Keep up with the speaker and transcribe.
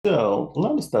So, a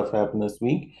lot of stuff happened this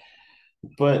week,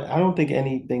 but I don't think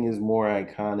anything is more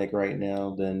iconic right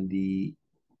now than the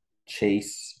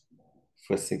chase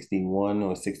for 61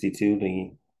 or 62,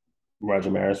 the Roger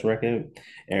Maris record.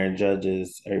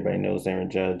 Everybody knows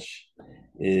Aaron Judge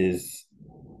is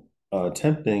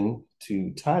attempting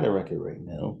to tie the record right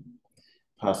now,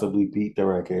 possibly beat the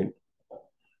record.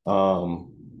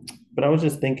 Um, but I was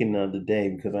just thinking the other day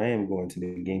because I am going to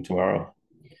the game tomorrow.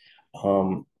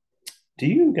 Um, can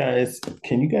you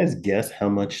guys guess how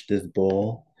much this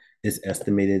ball is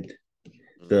estimated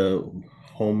the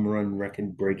home run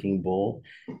record breaking ball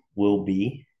will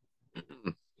be?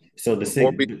 So the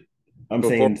Before six, we I'm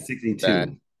before saying that,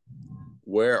 62,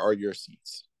 where are your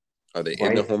seats? Are they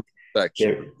in the right home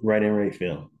section? there, right in right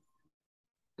field.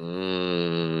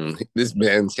 This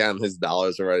man's counting his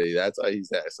dollars already. That's why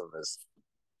he's asking this.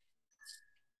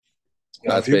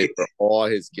 Yo, That's if you paid get, for all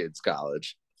his kids'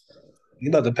 college. you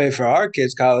about to pay for our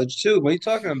kids' college too. What are you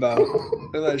talking about?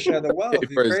 They let us share the Pay wealth. You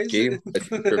for his crazy? game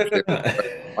subscription for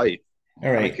his life. All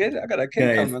I'm a right, kid. I got a kid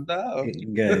guys, coming down.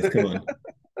 guys, come on.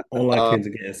 All our Uh, kids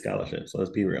are getting scholarships, so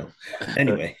let's be real.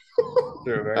 Anyway,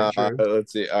 True, very true.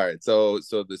 let's see. All right, so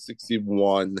the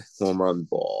 61 home run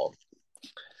ball.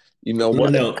 You know no,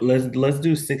 what? no, let's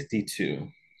do 62.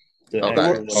 The So Okay, we're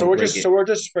actual one so to we're break just it. so we're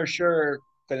just for sure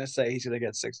gonna say he's gonna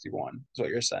get 61. Is what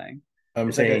you're saying? I'm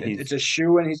It's like saying it's he's a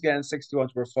shoe and he's getting 61.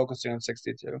 So we're focusing on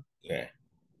 62. yeah.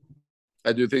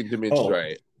 I do think Demetrius is Oh,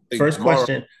 right. I think first tomorrow,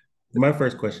 question. My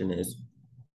first question is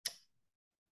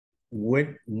what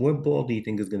ball do you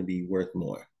think is going to be worth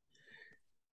more?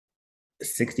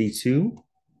 62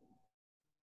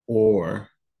 or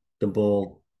the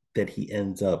ball that he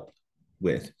ends up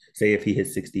with? Say if he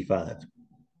hits 65.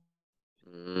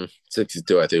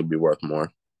 62, I think would be worth more.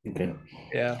 Okay.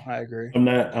 Yeah, I agree.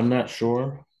 I'm not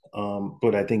sure.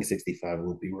 But I think 65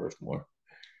 will be worth more.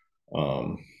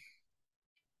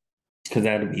 Because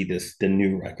that'll be the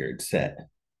new record set.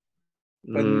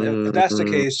 But if that's the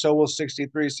Mm, case, so will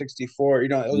 63, 64.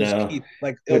 It'll just No, keep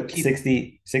like it'll but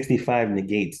keep. 65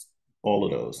 negates all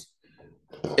of those.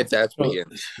 if that's what he So,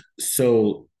 ends.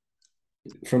 so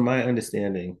from my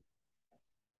understanding,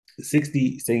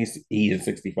 60, say he is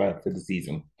 65 for the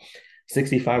season.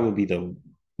 65 would be the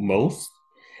most,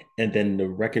 and then the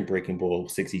record breaking ball,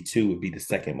 62 would be the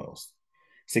second most.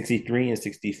 63 and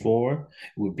 64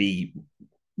 would be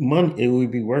money, it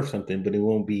would be worth something, but it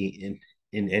won't be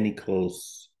in any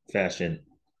close fashion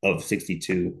of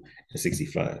 62 and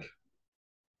 65.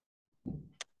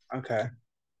 Okay.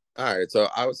 All right, so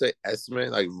I would say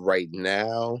estimate like right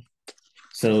now.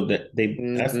 So that they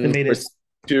For estimated,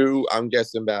 two, I'm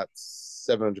guessing about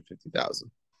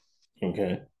 750,000.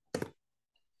 okay,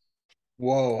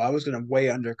 Whoa, I was gonna way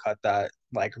undercut that,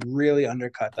 like really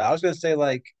undercut that. I was gonna say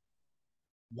like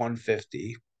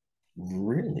 150.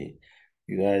 really,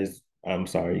 you guys, I'm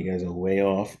sorry, you guys are way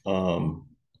off.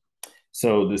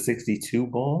 So the 62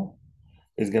 ball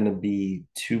is going to be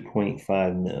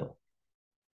 2.5 mil.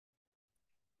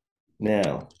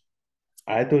 Now,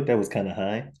 I thought that was kind of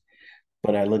high,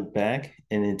 but I look back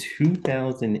and in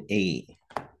 2008,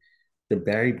 the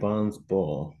Barry Bonds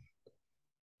ball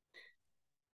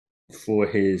for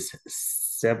his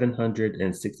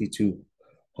 762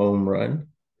 home run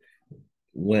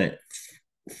went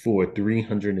for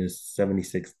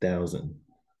 376,000.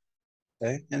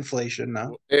 Okay, inflation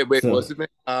now. Wait, So was it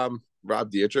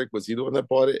Rob Dietrich? Was he the one that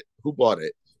bought it? Who bought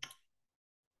it?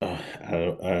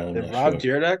 I'm Did not Rob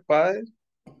sure. Dyrdek buy it?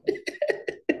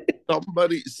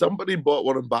 Somebody bought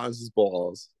one of Bonds'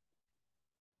 balls.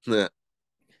 Yeah,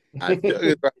 I feel like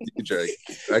it's Rob Dietrich.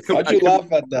 Why'd I you could be,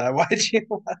 laugh at that? Why'd you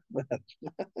laugh at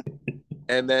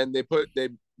and then they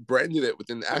branded it with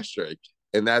an asterisk,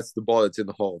 and that's the ball that's in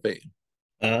the Hall of Fame.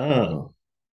 Oh,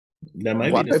 that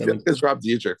might Why be the I feel like seven. it's Rob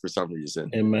Dietrich for some reason.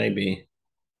 It might be.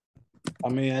 I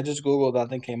mean, I just Googled that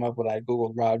thing came up when I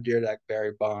Googled Rob Dyrdek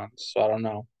Barry Bonds. So I don't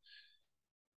know.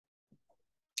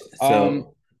 Um,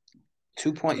 So,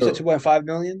 you said so 2.5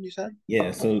 million, you said?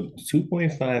 yeah, so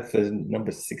 2.5 for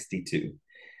number 62.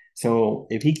 So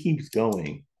if he keeps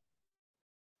going,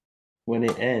 when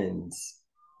it ends,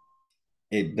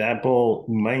 that ball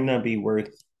might not be worth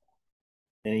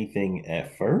anything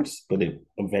at first, but it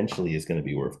eventually is going to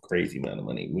be worth crazy amount of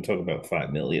money. We're talking about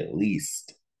 5 million at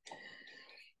least.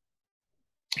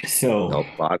 So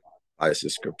No, buy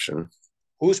subscription.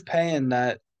 Who's paying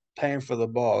for the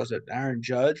ball? Is it Aaron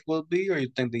Judge will be, or you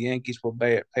think the Yankees will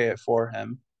pay it for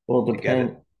him well, to get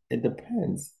it? it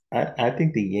depends. I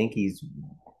think the Yankees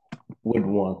would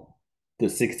want the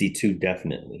 62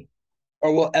 definitely.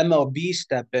 Or will MLB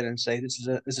step in and say this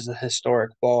is a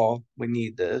historic ball. We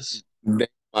need this. They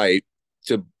might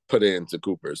to put it into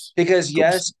Cooper's. Because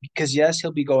Cooper's. yes,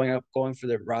 he'll be going for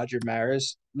the Roger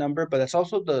Maris number, but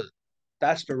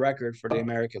that's the record for the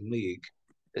American League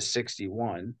is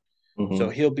 61. So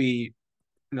Mhm. he'll be,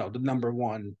 the number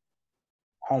one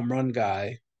home run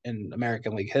guy in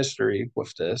American League history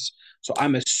with this. So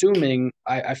I'm assuming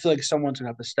I feel like someone's gonna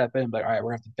have to step in, but all right,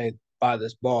 we're gonna have to buy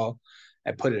this ball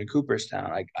and put it in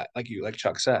Cooperstown, like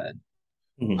Chuck said.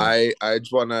 Mhm. I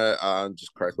just want to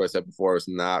just correct what I said before. It's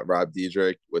not Rob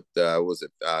Diedrich with what was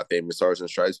it famous stars and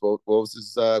stripes. What was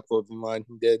his clothing line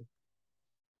he did?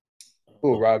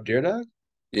 Who, Rob Deerdag?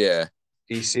 Yeah,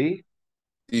 DC?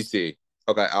 DC.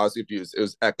 Okay, I was confused. It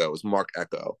was Echo. It was Mark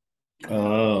Echo.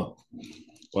 Oh,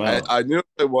 wow. I knew it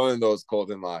was one of those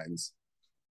clothing lines.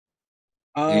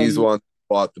 He's the Um, one who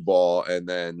bought the ball and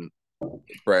then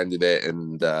branded it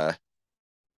and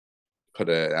put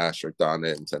an asterisk on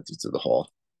it and sent it to the Hall.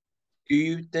 do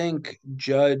you think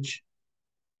Judge?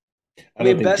 I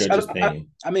don't think Judge is I, paying.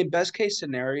 I mean, best case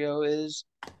scenario is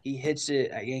he hits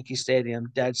it at Yankee Stadium,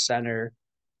 dead center.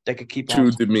 They could keep on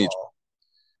To to the Dimitri. ball.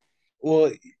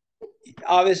 Well,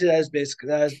 obviously that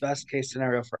is best case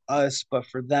scenario for us, but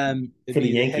for them it'd For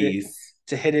the be Yankees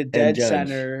to hit it and dead Judge.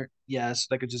 center. Yes,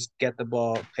 they could just get the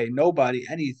ball, pay nobody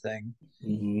anything,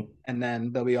 Mhm. and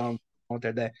then they'll be on with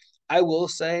their day. I will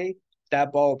say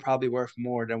that ball will probably worth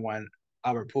more than when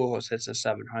Albert Pujols hits a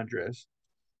 700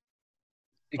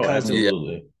 Oh, because of Yeah.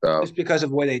 absolutely. So just because of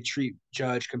the way they treat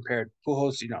Judge compared to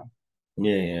Pujols.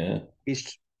 Yeah, yeah.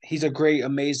 He's a great,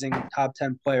 amazing top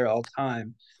 10 player all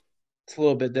time. It's a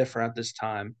little bit different at this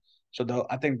time. So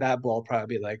I think that ball will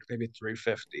probably be like maybe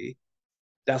 350.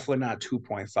 Definitely not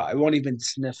 2.5. It won't even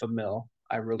sniff a mil.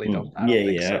 I really don't. I Yeah, don't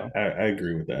think yeah. so. I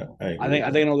agree with that. I I agree think with I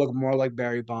think that. it'll look more like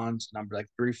Barry Bonds number, like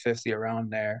 350 around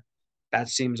there. That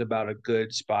seems about a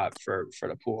good spot for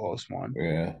the Pujols one.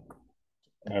 Yeah,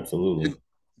 absolutely.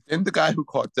 didn't the guy who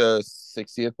caught the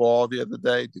 60th ball the other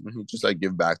day, didn't he just like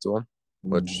give back to him?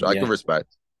 Which I can Yeah.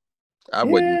 respect. I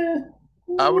wouldn't.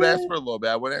 Yeah. I would ask Yeah. for a little bit.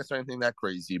 I wouldn't ask for anything that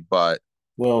crazy, but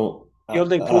Well, You don't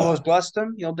think Pujols blessed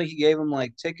him? You don't think he gave him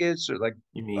like tickets or like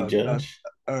you mean uh, uh Judge?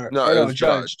 no, or it no was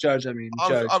Judge. Judge? I mean I'm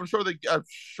Judge. I'm sure A he I'm got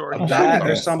sure they bat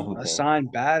or something. got a something.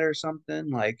 signed bat or something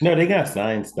like. No, they got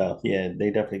signed stuff. Yeah, they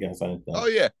definitely got signed stuff. Oh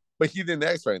yeah, but he didn't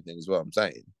ask for anything. Is what I'm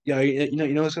saying. You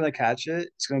know who's gonna catch it?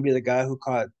 It's gonna be the guy who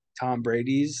caught Tom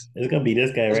Brady's. It's gonna be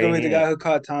this guy It's right gonna be the guy here. who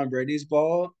caught Tom Brady's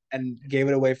ball and gave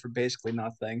it away for basically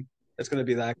nothing. It's gonna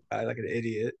be that guy, like an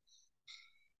idiot.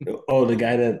 Oh, the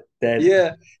guy that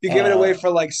Yeah, you give it away uh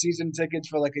for like season tickets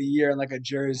for like a year and like a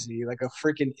jersey, like a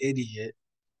freaking idiot.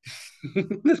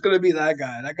 It's gonna be that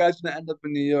guy. That guy's gonna end up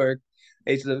in New York.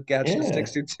 H to catch the yeah.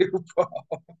 62 ball.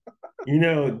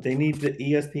 They need the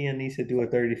ESPN needs to do a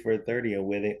 30 for 30 or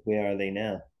where are they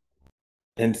now?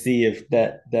 And see if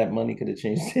that money could have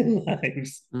changed their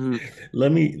lives. Mm.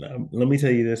 Let me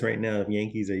tell you this right now. If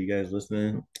Yankees, are you guys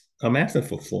listening? I'm asking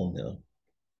for 4 mil.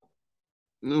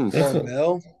 Mm. That's 4 what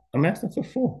mil, I'm asking for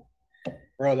 4.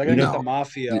 bro. They're You gonna get know, the No,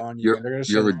 mafia on you, you're and they're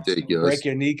just you're gonna break ridiculous.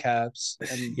 your kneecaps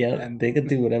and yeah, and they could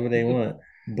do whatever they want,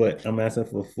 but I'm asking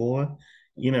for 4.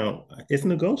 It's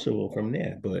negotiable from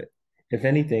there. But if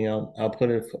anything, I'll put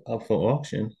it up for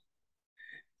auction,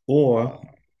 or uh,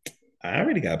 I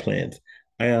already got plans.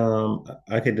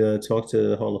 I could talk to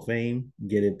the Hall of Fame,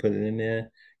 get it, put it in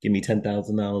there, give me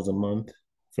 $10,000 a month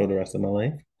for the rest of my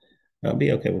life. I'll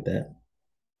be okay with that.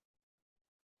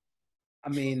 I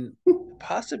mean, the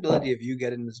possibility of you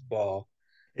getting this ball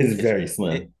It's is very it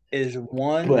slim, is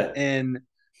one but in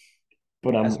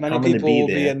but as I'm many I'm gonna people be will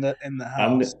be there. in the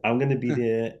I'm house. I'm gonna be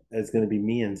there. It's gonna be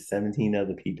me and 17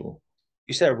 other people.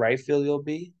 You said right field you'll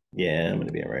be? Yeah, I'm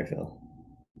gonna be in right field,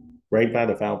 right by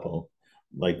the foul pole,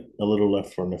 like a little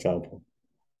left from the foul pole.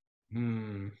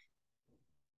 Hmm.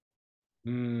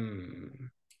 Hmm.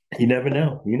 You never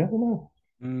know. You never know.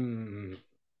 Hmm.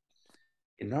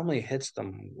 He normally hits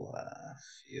them left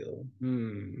field.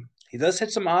 Hmm. He does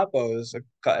hit some oppos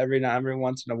every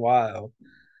once in a while.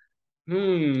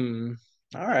 Hmm.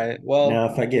 All right. Well,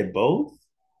 Now, if I get both,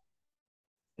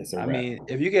 it's a I wrap. mean,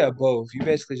 if you get both, you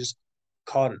basically just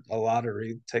caught a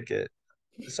lottery ticket,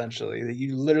 essentially.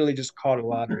 You literally just caught a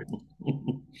lottery.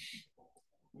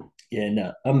 Yeah,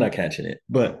 no, I'm not catching it,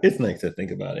 but it's nice to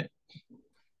think about it.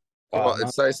 Wow, Well, no,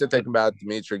 it's nice to think about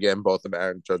Dimitri again, both of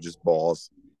Aaron Judge's balls.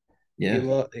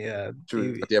 Yeah. Yeah. Should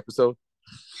we start the episode?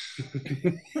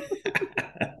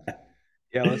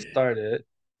 Yeah, let's start it.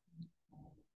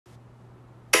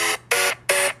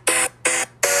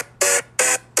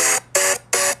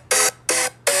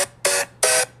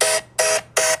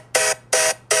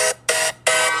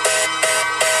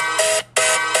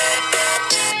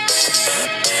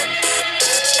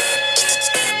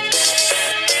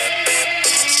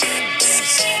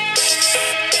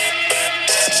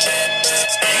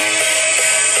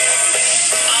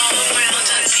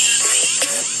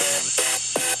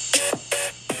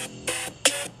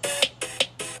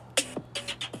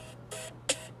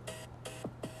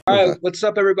 right, what's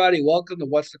up, everybody? Welcome to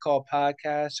What's the Call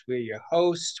podcast. We're your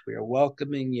hosts. We are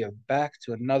welcoming you back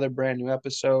to another brand new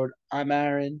episode. I'm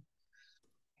Aaron.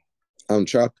 I'm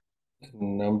Chuck.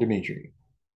 And I'm Dimitri.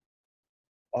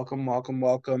 Welcome, welcome,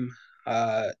 welcome.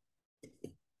 Got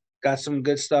some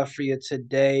good stuff for you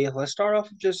today. Let's start off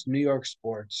with just New York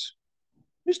sports.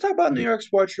 Just talk about New York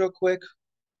sports real quick.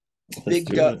 Let's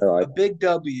do it. A big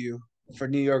W for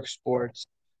New York sports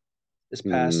this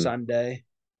past Sunday.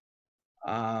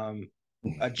 A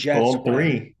Jets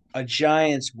win, a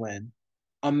Giants win,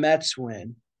 a Mets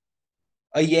win,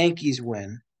 a Yankees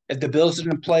win. If the Bills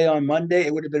didn't play on Monday,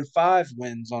 it would have been 5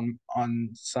 wins on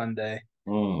Sunday.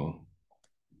 The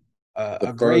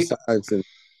first time since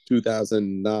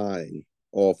 2009,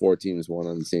 all 4 teams won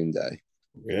on the same day.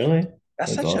 Really?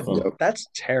 That's awesome. That's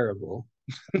terrible.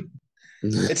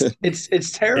 it's terrible, it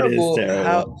is terrible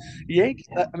how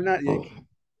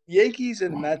Yankees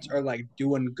and Mets are like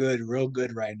doing good, real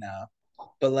good right now.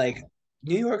 But like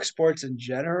New York sports in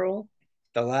general,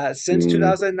 since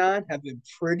 2009 have been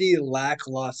pretty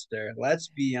lackluster. Let's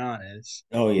be honest.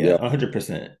 Oh yeah,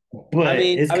 100%. But I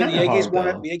mean,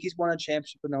 the Yankees won a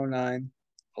championship in 2009.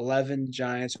 11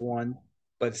 Giants won,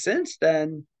 but since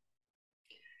then.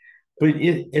 But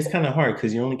it's kind of hard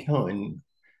because you're counting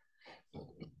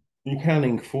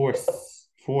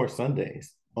four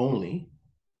Sundays only.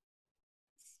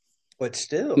 But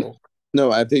still.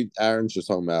 No, I think Aaron's just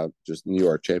talking about just New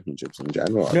York championships in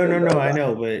general. No, I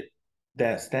know, but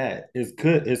that stat is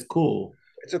good. It's cool.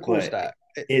 It's a cool stat.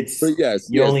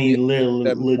 You only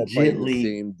legitly the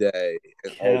same day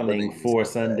counting 4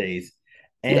 Sundays,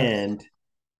 and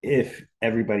if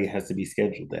everybody has to be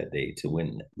scheduled that day to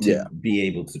win, be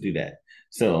able to do that.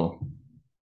 So,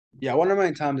 I wonder how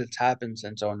many times it's happened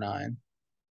since 2009.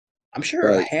 I'm sure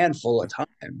a handful of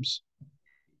times.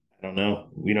 I don't know.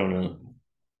 We don't know.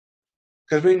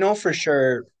 Because we know for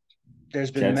sure there's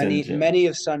been many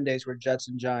of Sundays where Jets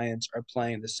and Giants are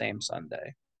playing the same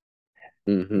Sunday.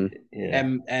 Mm-hmm.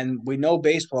 Yeah. And we know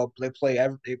baseball, they play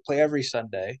every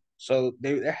Sunday. So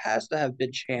there has to have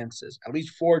been chances, at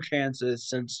least 4 chances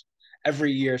since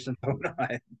every year since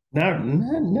 2009. Not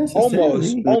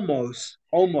necessarily. Almost.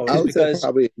 I would say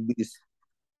probably at least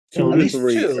 2 to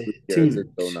 3 years since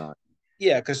 2009.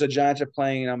 Yeah, because the Giants are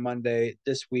playing on Monday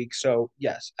this week. So,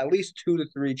 yes, at least 2 to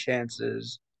 3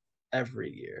 chances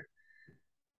every year.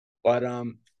 But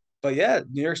yeah,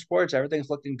 New York sports, everything's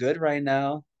looking good right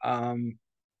now. I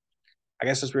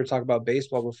guess since we were talking about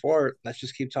baseball before, let's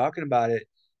just keep talking about it.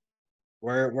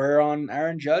 We're on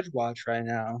Aaron Judge watch right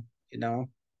now. You know,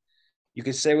 you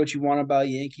can say what you want about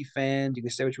Yankee fans. You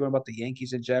can say what you want about the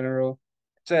Yankees in general.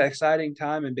 It's an exciting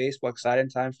time in baseball, exciting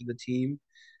time for the team.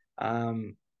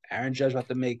 Aaron Judge about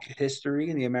to make history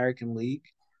in the American League.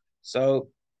 So,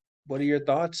 what are your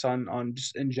thoughts on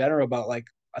just in general about, like,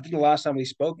 I think the last time we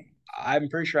spoke, I'm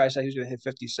pretty sure I said he was going to hit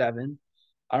 57.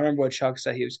 I don't remember what Chuck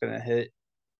said he was going to hit,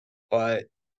 but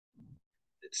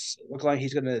it looked like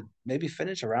he's going to maybe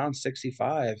finish around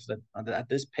 65 at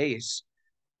this pace.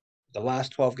 The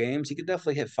last 12 games, he could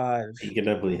definitely hit 5. He could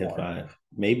definitely hit 5.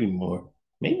 Maybe more.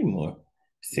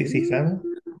 67?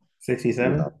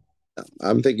 67? No,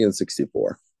 I'm thinking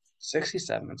 64.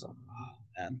 67 is a lot,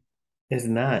 man. It's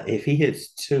not. If he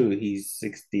hits 2, he's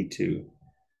 62.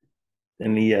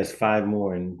 And he has 5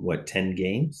 more in, 10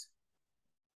 games?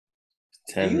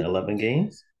 11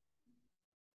 games?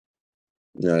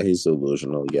 Yeah, he's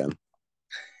delusional again.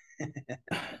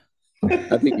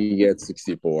 I think he gets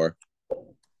 64.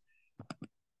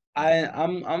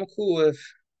 I'm cool with.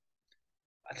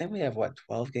 I think we have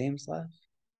 12 games left.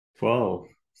 12.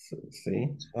 So, see,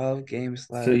 12 games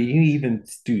left. So you even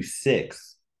do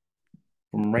 6.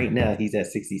 From right now, he's at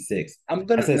 66. I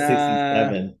said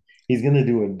 67. He's gonna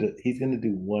do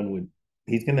one with.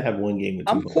 He's gonna have one game with.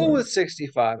 I'm cool with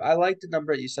 65. I like the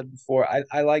number that you said before.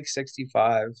 I like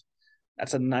 65.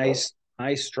 That's a nice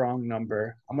strong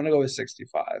number. I'm gonna go with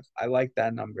 65. I like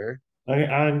that number.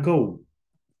 I'll go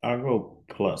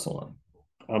 +1.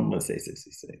 I'm gonna say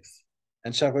 66.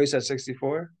 And Chuck, you said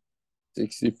 64?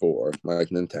 64, like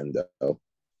Nintendo.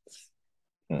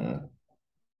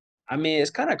 I mean,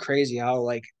 it's kind of crazy how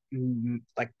like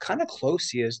kind of close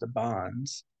he is to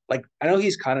Bonds. Like, I know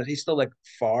he's still like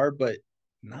far, but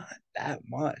not that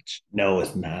much. No,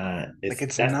 it's not.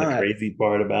 That's not the crazy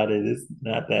part about it. It's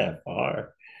not that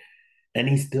far. And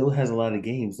he still has a lot of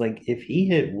games. Like, if he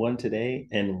hit 1 today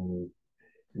and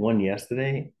 1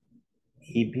 yesterday,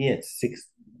 he'd be at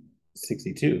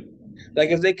 62.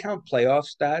 Like, if they count playoff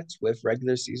stats with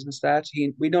regular season stats,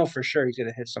 we know for sure he's going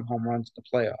to hit some home runs in the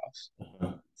playoffs.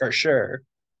 For sure.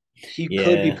 he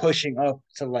could be Yeah, pushing up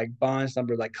to like Bond's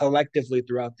number, like collectively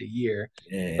throughout the year.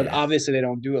 But yeah, obviously they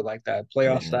don't do it like that.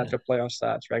 Playoff stats yeah, are playoff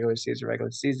stats, regular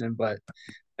season. But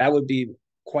that would be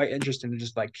quite interesting to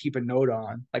just like keep a note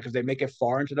on. Like if they make it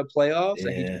far into the playoffs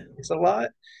and he yeah. hits a lot,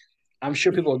 I'm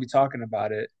sure people will be talking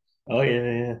about it. Oh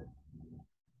yeah, yeah.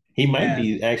 He might And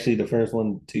be actually the first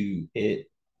one to hit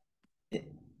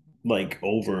like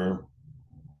over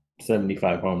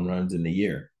 75 home runs in the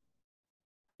year.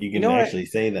 You you can know what? actually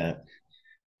say that.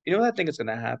 You know what I think is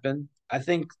going to happen. I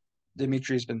think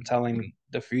Dimitri's been telling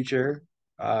the future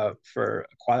for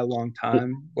quite a long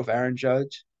time with Aaron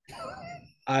Judge.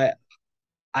 I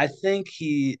I think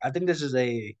this is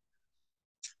a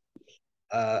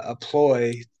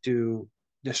ploy to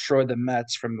destroy the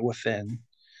Mets from within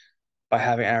by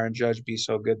having Aaron Judge be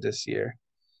so good this year.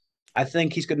 I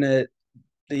think he's gonna.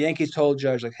 The Yankees told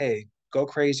Judge like, "Hey, go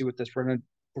crazy with this. We're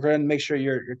gonna make sure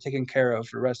you're taken care of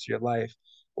for the rest of your life,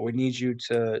 but we need you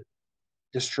to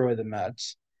destroy the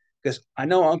Mets." Because I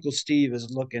know Uncle Steve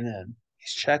is looking in.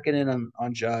 He's checking in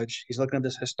on Judge. He's looking at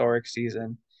this historic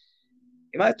season.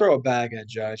 He might throw a bag at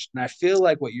Judge, and I feel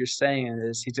like what you're saying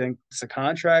is he's doing it's a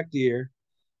contract year.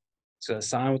 He's gonna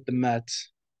sign with the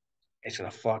Mets. It's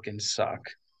gonna fucking suck,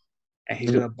 and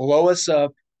he's gonna blow us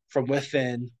up from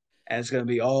within, and it's gonna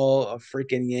be all a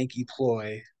freaking Yankee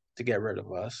ploy to get rid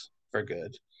of us for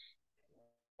good.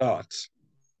 Thoughts?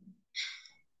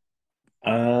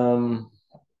 Um,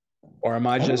 Or am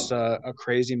I I just don't. a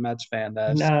crazy Mets fan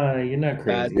that's Nah, you're not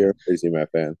bad? crazy. You're a crazy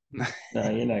Met fan. Nah,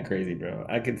 you're not crazy, bro.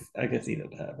 I could see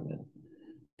that happening,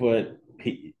 but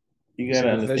you You see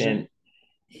gotta the vision? understand,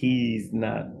 he's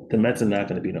not. The Mets are not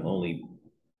going to be the only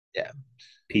Yeah.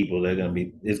 people. They're going to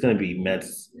be. It's going to be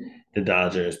Mets, the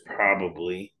Dodgers,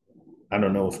 probably. I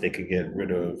don't know if they could get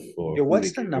rid of or who they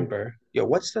get rid of.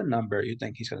 What's the number you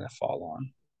think he's gonna fall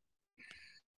on?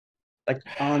 Like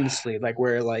honestly, like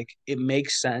where like it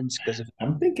makes sense because of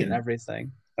I'm and thinking.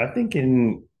 everything. I'm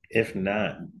thinking if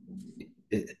not,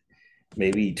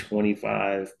 maybe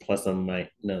 25 plus or minus.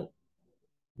 No,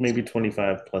 maybe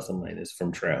 25 plus or minus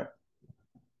from Trout.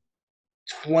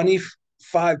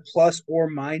 25 plus or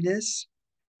minus.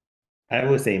 I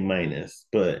would say minus,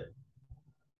 but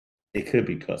it could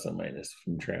be plus or minus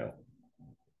from Trout.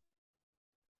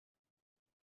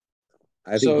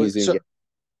 I think So he's gonna so get.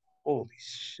 holy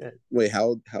shit. Wait,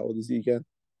 how old is he again?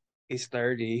 He's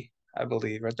 30, I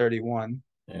believe, or 31.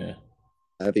 Yeah,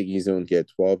 I think he's gonna get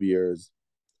 12 years,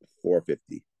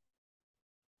 450.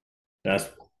 that's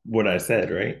what I said,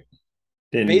 right?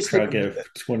 Didn't Trout Basically get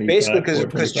basically 25 because for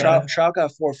because 25? Trout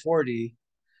got 440.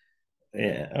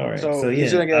 Yeah, all right. So So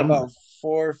he's yeah, gonna get I'm about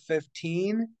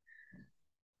 415,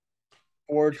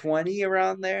 420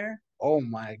 around there. Oh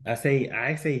my. I say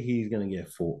he's gonna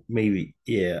get four, maybe,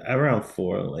 yeah, around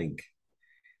four, like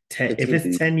 10. It's If gonna it's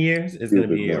be 10 years, it's gonna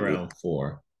stupid be money. around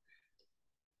four.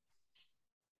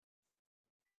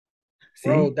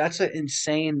 Bro, See? that's an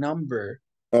insane number.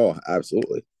 Oh,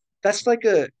 absolutely. That's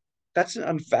that's an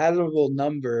unfathomable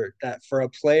number that for a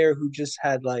player who just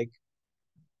had like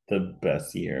The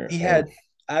best year he of had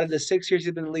out of the 6 years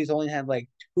he's been in the league, he's only had like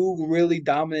two really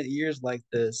dominant years like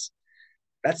this.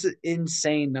 That's an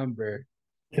insane number.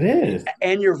 it is.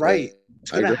 And you're right.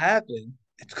 It's I gonna agree. happen.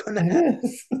 It's gonna happen.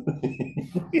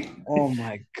 It is. Oh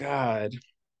my god.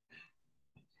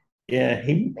 Yeah, So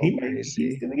he's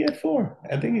crazy. gonna get four.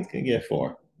 I think he's gonna get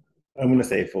four. I'm gonna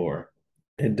say four.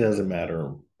 It doesn't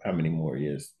matter how many more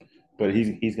years, but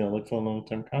he's gonna look for a long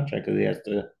term contract because he has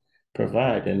to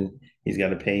provide, and he's got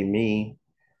to pay me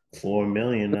 4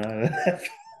 million out of that.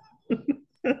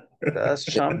 That's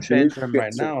chump Jimmy change for him right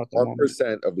gets now at the moment.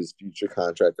 1% of his future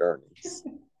contract earnings.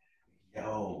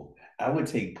 Yo, I would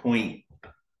take 0.5%,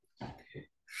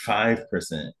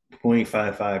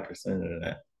 0.55% of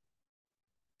that.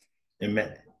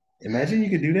 Ima- Imagine you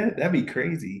could do that. That'd be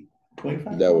crazy.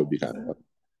 That would be kind 0.55%. of fun.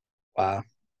 Wow.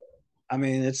 I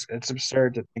mean, it's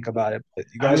absurd to think about it, but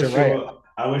you I guys would are right. show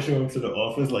I would show up to the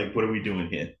office like, what are we doing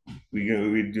here? We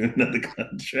doing another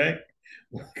contract?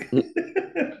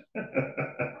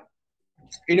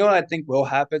 You know what I think will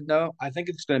happen though? I think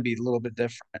it's going to be a little bit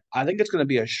different. I think it's going to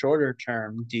be a shorter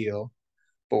term deal,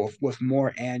 but with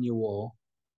more annual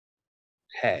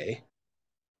pay.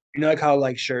 You know, like how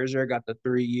like Scherzer got the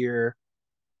 3 year,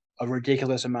 a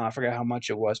ridiculous amount. I forget how much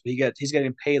it was, but he's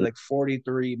getting paid like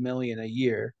 43 million a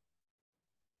year.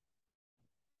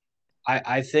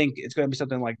 I think it's going to be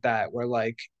something like that, where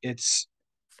like it's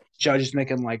Judge is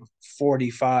making like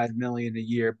 45 million a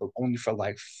year, but only for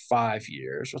like 5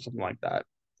 years or something like that.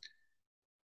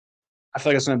 I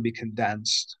feel like it's going to be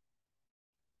condensed,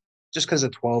 just because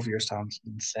of 12 years sounds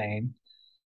insane,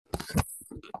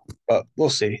 but we'll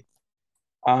see.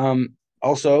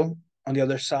 Also on the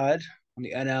other side, on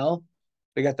the NL,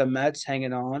 we got the Mets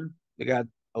hanging on. We got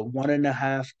a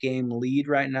 1.5 game lead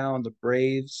right now on the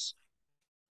Braves.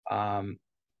 Um,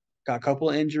 got a couple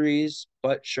injuries,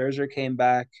 but Scherzer came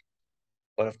back.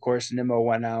 But of course, Nimmo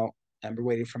went out, and we're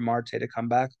waiting for Marte to come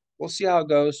back. We'll see how it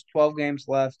goes. 12 games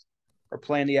left. We're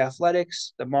playing the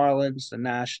Athletics, the Marlins, the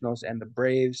Nationals, and the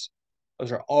Braves.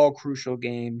 Those are all crucial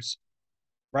games.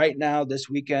 Right now, this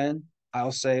weekend,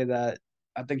 I'll say that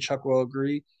I think Chuck will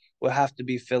agree. We'll have to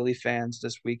be Philly fans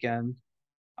this weekend.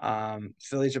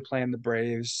 Phillies are playing the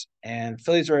Braves, and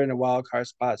Phillies are in a wild card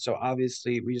spot. So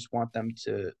obviously, we just want them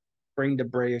to bring the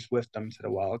Braves with them to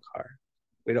the wild card.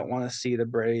 We don't want to see the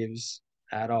Braves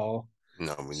at all.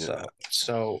 No, we do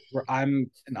So, not. I'm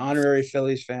an honorary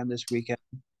Phillies fan this weekend.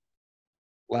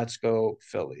 Let's go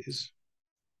Phillies!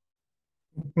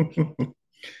 All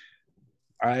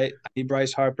right, I need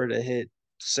Bryce Harper to hit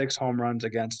 6 home runs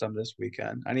against them this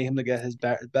weekend. I need him to get his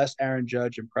best Aaron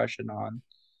Judge impression on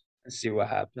and see what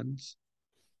happens.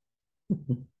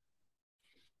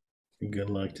 Good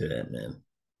luck to that, man.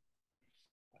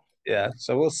 Yeah,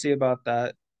 so we'll see about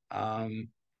that. What are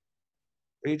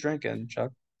you drinking,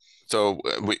 Chuck? So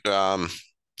we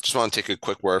just want to take a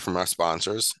quick word from our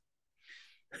sponsors.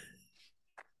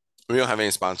 We don't have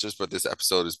any sponsors, but this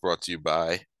episode is brought to you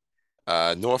by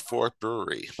North Fork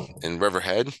Brewery in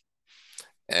Riverhead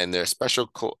and their special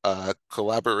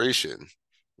collaboration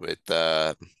with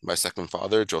my second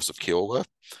father, Joseph Keola.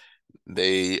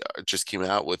 They just came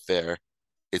out with their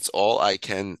It's All I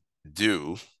Can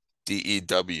Do,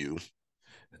 DEW.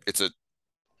 It's a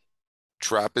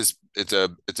Trappist, it's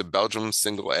a Belgium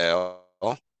single ale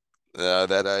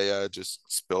that I just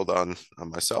spilled on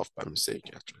myself by mistake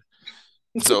actually.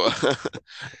 So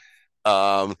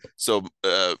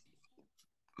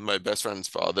my best friend's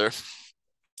father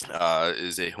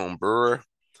is a home brewer.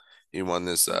 He won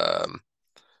this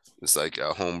like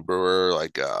a home brewer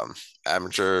like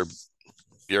amateur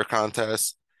beer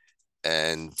contest,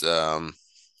 and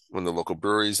when the local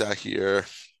breweries out here,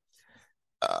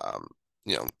 um,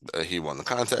 he won the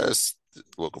contest. The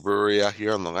local brewery out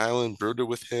here on Long Island brewed it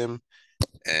with him,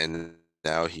 and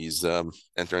now he's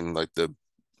entering like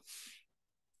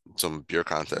some beer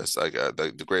contest, like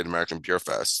the Great American Beer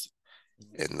Fest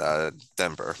in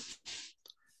Denver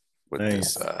with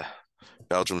Nice. this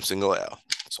Belgium single ale.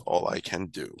 That's all I can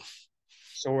do.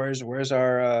 So where's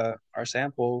our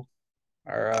sample,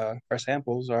 our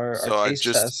samples, our So taste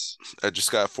tests? I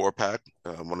just got a 4-pack.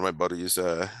 One of my buddies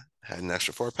had an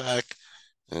extra 4-pack,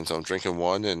 and so I'm drinking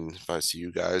one. And if I see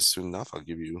you guys soon enough, I'll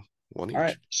give you one All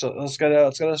right, each. so let's get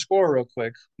a score real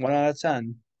quick. 1 out of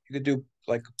 10. You could do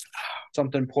like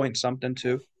something point something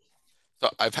too. So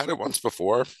I've had it once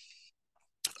before.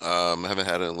 I haven't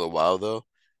had it in a little while though.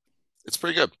 It's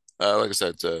pretty good. Like I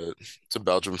said, it's a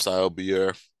Belgium style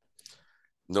beer.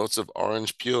 Notes of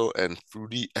orange peel and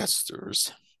fruity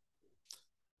esters.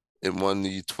 It won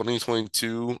the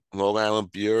 2022 Long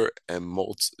Island Beer and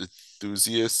Malt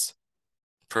Enthusiast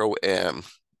Pro-Am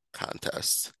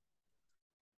contest.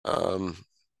 Um,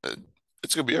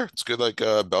 it's good beer. It's good like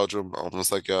Belgium,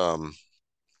 almost like okay,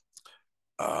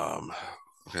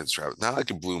 let's try it. Not like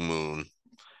a Blue Moon.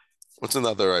 What's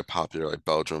another like popular like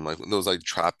Belgium, like those like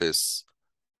Trappist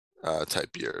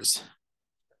type beers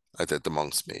like that the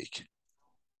monks make.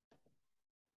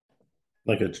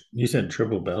 You said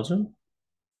triple Belgium?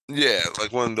 Yeah,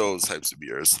 like one of those types of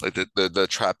beers, like the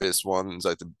Trappist ones,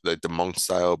 like the monk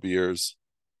style beers.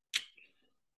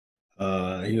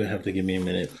 You would have to give me a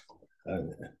minute. Uh,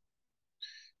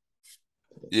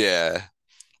 Yeah,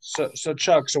 So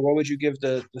Chuck, so what would you give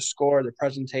the score, the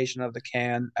presentation of the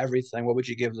can, everything? What would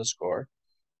you give the score?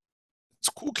 it's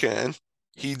a cool can.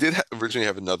 He did originally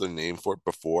have another name for it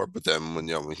before, but then when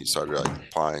he started like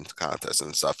applying to contests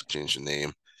and stuff, he changed the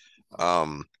name.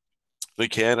 Um, the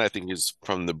can I think is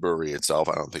from the brewery itself.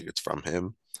 I don't think it's from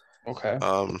him. Okay.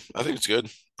 I think it's good.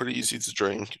 Pretty easy to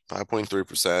drink.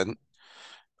 5.3%.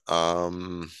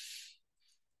 Um,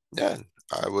 yeah,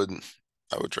 I would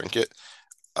I would drink it.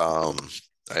 Um,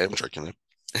 I am drinking it.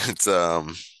 It's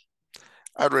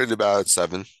I'd rate it about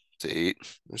 7 to 8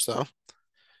 or so.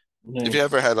 If you nice.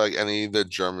 ever had like any of the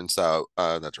German style,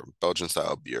 not German, Belgian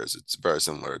style beers, it's very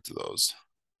similar to those.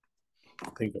 I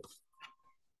think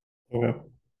okay.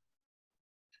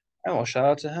 And well, shout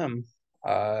out to him.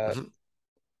 Uh, Mhm.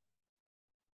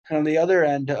 and on the other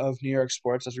end of New York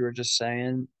sports, as we were just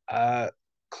saying,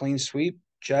 clean sweep,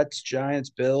 Jets, Giants,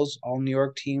 Bills, all New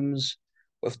York teams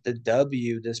with the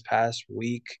W this past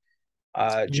week.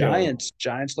 Yo,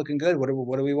 Giants looking good. What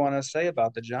do we want to say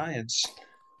about the Giants?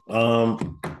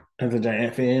 um, as a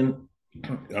Giant fan,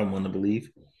 I want to believe.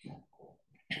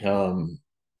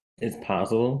 It's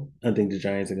possible. I think the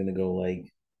Giants are going to go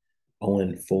like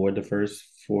 0-4 the first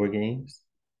 4 games.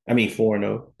 I mean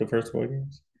 4-0 the first 4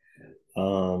 games.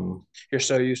 Um, You're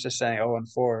so used to saying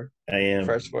 0-4 I am.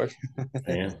 first four.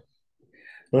 I am.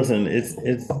 Listen,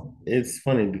 it's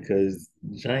funny because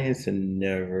Giants are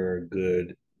never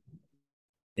good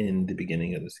in the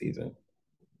beginning of the season.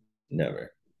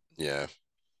 Never. Yeah,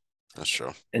 that's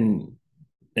true. And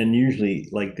usually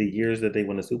like the years that they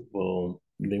won a Super Bowl,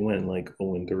 they went like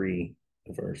 0-3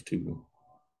 the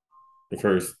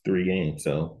first 3 games.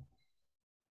 So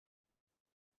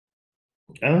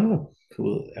I don't know.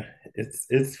 Cool.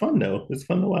 It's fun though. It's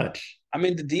fun to watch. I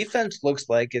mean, the defense looks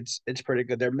like it's pretty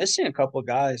good. They're missing a couple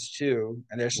guys too,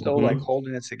 and they're still like Hmm.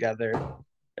 holding it together.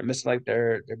 They're missing like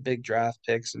their big draft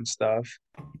picks and stuff.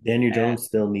 Daniel And Jones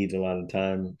still needs a lot of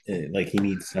time. Like he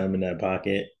needs time in that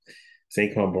pocket.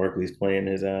 Saquon Barkley's playing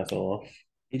his ass off,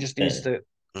 he just needs and,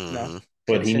 to, you know, Hmm.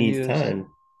 but he needs continue. time.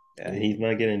 Yeah, He's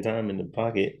not getting time in the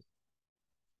pocket.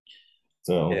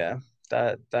 So yeah,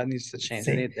 that needs to change.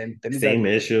 They same need they need that, same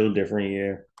issue, different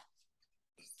year.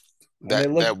 and they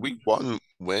That look. that week 1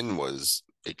 win was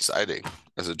exciting.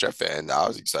 As a Jet fan, I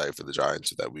was excited for the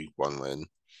Giants with that week 1 win.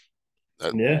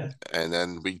 Yeah. And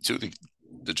then week 2,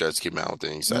 the Jets came out with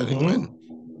an exciting win.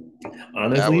 Hmm. That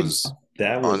Honestly, was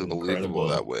that was unbelievable,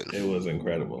 that incredible. win. It was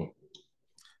incredible.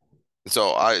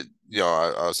 So I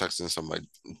was texting some of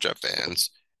my Jet fans,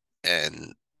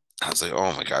 and I was like,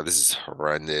 "Oh my God, this is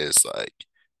horrendous!" Like,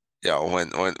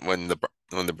 when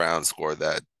the Browns scored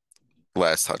that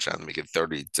last touchdown to make it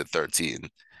 30-13,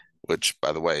 which,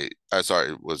 by the way, I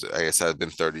sorry, was I guess had been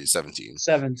 30-17.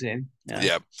 17. Yeah.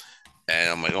 Yep. And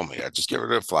I'm like, oh my God, just get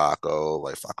rid of Flacco.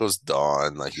 Like Flacco's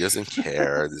done. Like he doesn't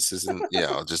care. This isn't,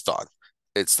 just done.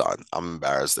 It's done. I'm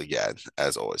embarrassed again,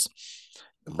 as always.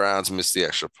 The Browns missed the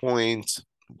extra point.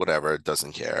 Whatever,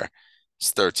 doesn't care.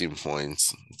 It's 13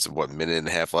 points. It's what, minute and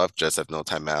a half left. Jets have no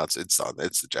timeouts. It's done.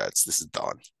 It's the Jets. This is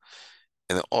done.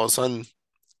 And then all of a sudden,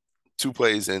 2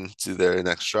 plays into their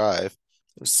next drive,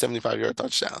 it was 75-yard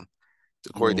touchdown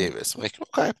to Corey Mm. Davis. I'm like,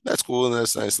 okay, that's cool. And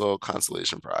that's a nice little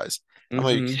consolation prize. I'm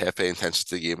like Mm-hmm. half paying attention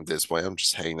to the game at this point. I'm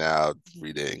just hanging out,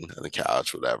 reading on the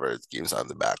couch, whatever. The game's on in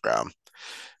the background.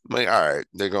 I'm like, all right,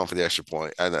 they're going for the extra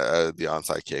point and the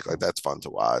onside kick. Like, that's fun to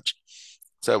watch.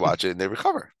 So I watch it and they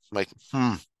recover. I'm like,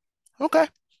 okay,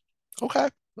 okay,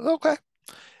 okay.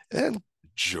 And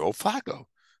Joe Flacco,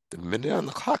 the minute on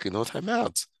the clock and no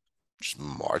timeouts, just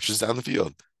marches down the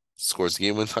field, scores the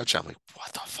game win touchdown. I'm like,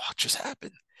 what the fuck just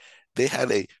happened? They had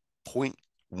a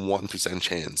 0.1%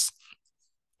 chance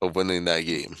of winning that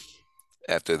game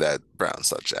after that Browns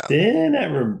touchdown. Didn't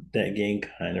that game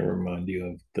kind of remind you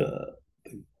of the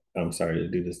I'm sorry to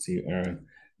do this to you, Aaron,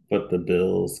 but the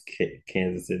Bills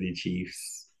Kansas City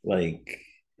Chiefs like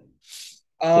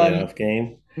Um, playoff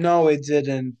game? no, it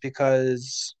didn't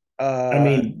because I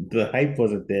mean, the hype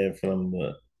wasn't there from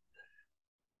let's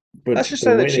but just the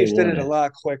say the way they Chiefs did won it a it.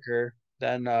 lot quicker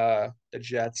than the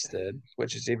Jets did,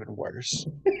 which is even worse.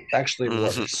 It's actually Mhm.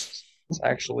 worse. It's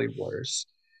actually worse.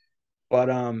 But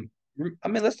I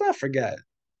mean, let's not forget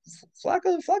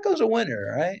Flacco's a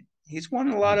winner, right? He's won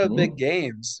a lot of big Mhm.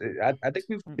 games. I think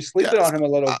we're sleeping Yes. on him a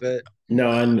little Uh, bit. No,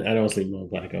 I don't sleep on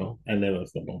Flacco. I never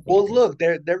sleep on Well, Flacco. look,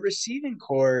 their receiving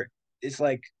core is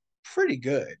like pretty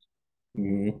good.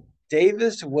 Hmm.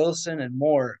 Davis, Wilson, and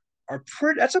Moore are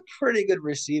pretty. That's a pretty good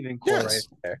receiving core right yes,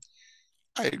 there.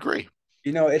 I agree.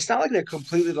 It's not like they're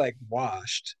completely like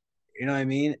washed. You know what I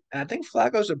mean? And I think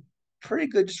Flacco's a pretty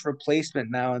good just replacement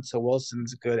now until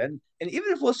Wilson's good. And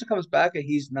even if Wilson comes back and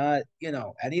he's not,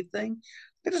 anything,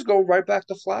 they just go right back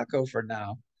to Flacco for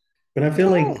now. But I feel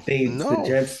No, like the no.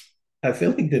 Jets. I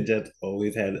feel like the Jets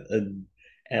always had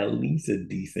at least a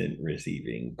decent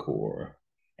receiving core.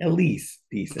 At least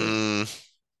decent. Mm,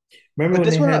 Remember But when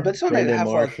this they one, but had this one they Brandon have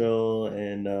like Marshall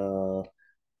and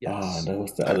yes, that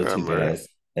was the I other two remember guys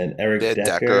and they Eric had Decker,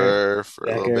 Decker for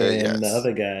a little bit. And the Yes,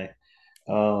 other guy.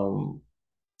 Um,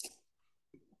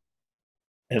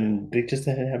 and they just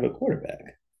didn't have a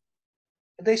quarterback.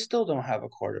 they still don't have a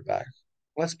quarterback.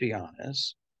 Let's be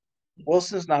honest.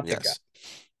 Wilson's not the guy. yes,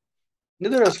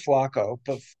 Neither is Flacco,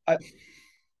 but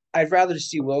I'd rather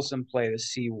see Wilson play to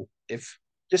see if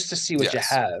just to see what you yes.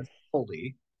 have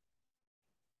fully.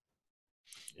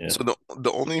 Yeah. So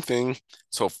the only thing,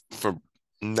 so for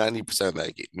 90% of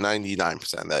that game,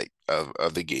 99% of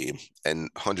of the game,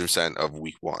 and 100% of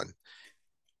week 1,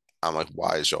 I'm like,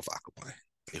 why is Joe Flacco playing?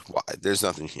 Like, why? There's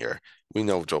nothing here. We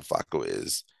know what Joe Flacco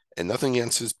is, and nothing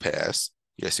against his pass.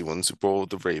 Yes, he won the Super Bowl with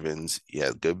the Ravens. He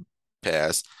had a good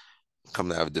pass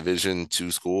coming out of Division 2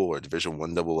 school or Division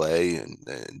 1 AA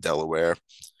in Delaware.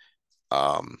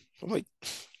 I'm like,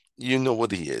 you know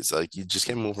what he is. Like you just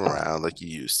can't move around like you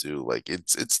used to. Like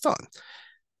it's done.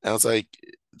 And I was like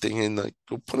thinking like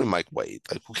go put in Mike White.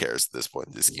 Like who cares at this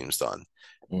point? This game's done.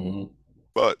 Mm-hmm.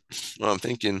 But I'm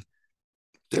thinking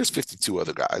there's 52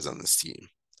 other guys on this team.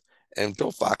 And Joe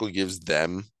Flacco gives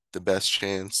them the best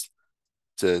chance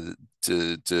to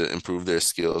to improve their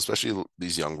skill, especially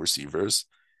these young receivers,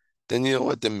 then you know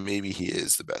what? Then maybe he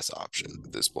is the best option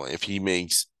at this point. If he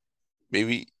makes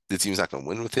maybe the team's not going to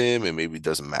win with him, and maybe it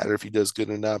doesn't matter if he does good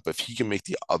or not. But if he can make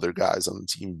the other guys on the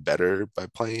team better by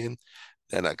playing,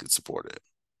 then I could support it.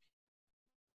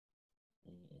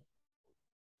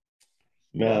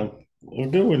 Yeah. Man, a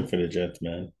good win for the Jets,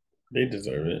 man. They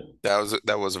deserve it.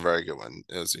 That was a very good one.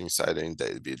 It was an exciting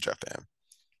day to be a Jet fan.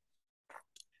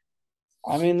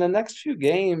 I mean, the next few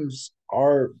games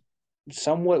are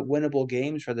somewhat winnable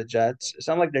games for the Jets. It's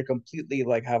not like they're completely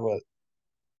like have a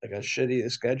shitty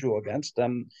schedule against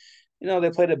them. You know, they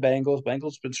play the Bengals.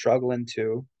 Bengals been struggling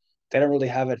too. They don't really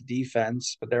have a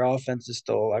defense, but their offense is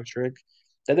still electric.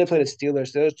 Then they play the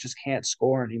Steelers. Steelers just can't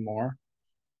score anymore.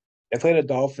 They play the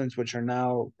Dolphins, which are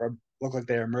now look like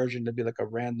they're emerging to be like a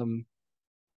random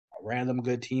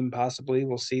good team. Possibly,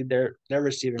 we'll see. Their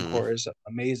receiving Mm, core is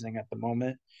amazing at the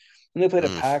moment. And they play the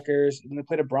mm. Packers. And they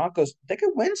play the Broncos. They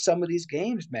could win some of these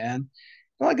games, man.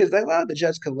 Not like it's like a lot of the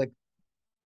Jets could like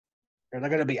they're not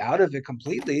going to be out of it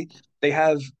completely. They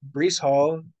have Brees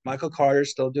Hall, Michael Carter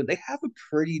still doing. They have a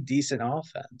pretty decent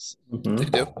offense. They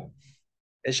do. Mm-hmm.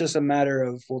 It's just a matter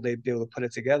of will they be able to put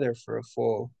it together for a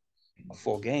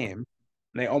full game.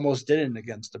 And they almost didn't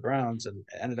against the Browns, and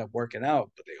it ended up working out,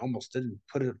 but they almost didn't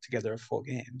put it together a full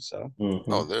game. So, Oh,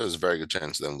 Mm-hmm. there's a very good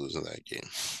chance of them losing that game.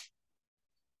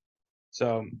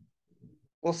 so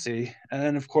we'll see. And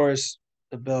then of course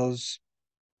the Bills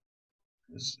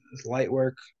is light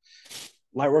work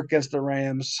against the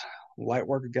Rams, light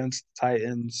work against the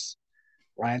Titans.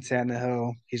 Ryan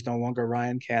Tannehill, he's no longer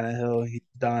Ryan Tannehill. He's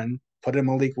done. Put in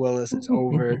Malik Willis. It's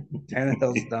over.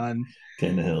 Tannehill's done.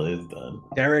 Tannehill is done.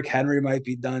 Derrick Henry might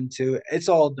be done too. It's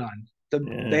all done. They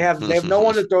Yeah. have they have no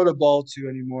one to throw the ball to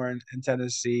anymore in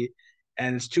Tennessee,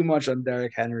 and it's too much on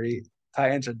Derrick Henry.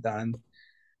 Titans are done.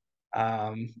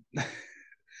 Um,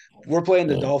 we're playing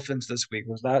the Yeah. Dolphins this week.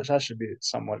 That should be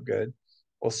somewhat good.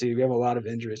 We'll see. We have a lot of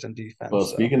injuries on Well, defense, so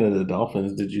speaking of the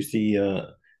Dolphins, did you see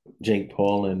Jake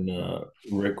Paul and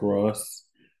Rick Ross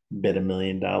bet $1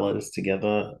 million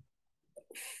together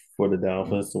for the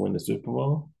Dolphins to win the Super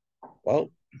Bowl? well,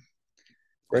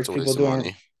 That's rich a people waste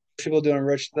of doing money.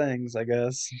 rich things, I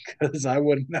guess, because I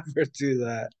would never do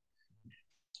that.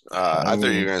 I I thought you were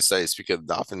mean, gonna say, speaking of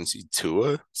Dolphins, see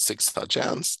Tua 6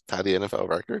 touchdowns, tied the NFL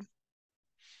record.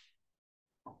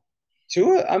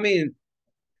 Tua, I mean,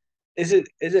 is it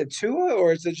Tua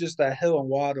or is it just that Hill and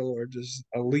Waddle are just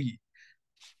elite?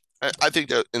 I think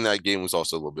that in that game was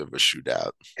also a little bit of a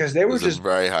shootout. Because they It were was a just,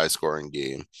 very high scoring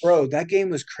game. bro, that game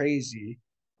was crazy.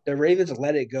 The Ravens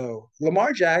let it go.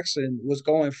 Lamar Jackson was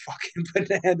going fucking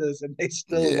bananas and they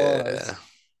still Yeah. lost.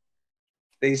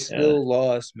 They yeah. still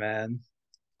lost, man.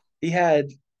 He had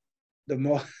the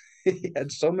most he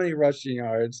had so many rushing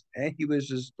yards and he was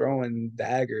just throwing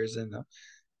daggers and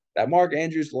that Mark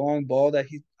Andrews long ball that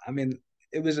I mean,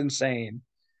 it was insane.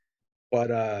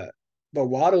 But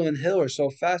Waddle and Hill are so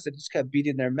fast they just kept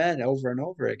beating their men over and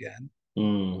over again.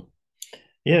 Mm.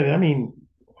 Yeah, I mean,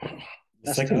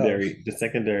 That's tough. the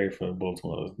secondary for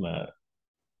Baltimore was not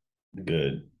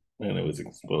good, and it was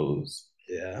exposed.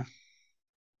 Yeah.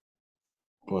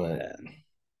 But And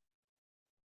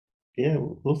yeah,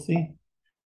 we'll see.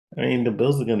 I mean, the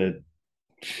Bills are gonna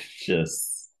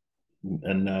just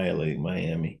annihilate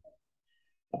Miami.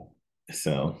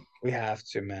 So we have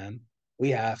to, man. We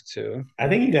have to. I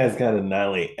think you guys gotta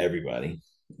annihilate everybody.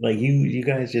 Like you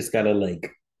guys just gotta like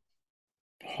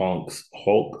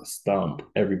Hulk stomp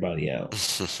everybody out.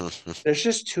 There's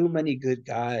just too many good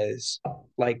guys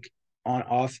like on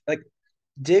off like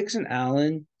Diggs and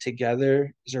Allen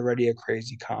together is already a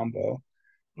crazy combo.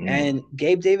 And Mm.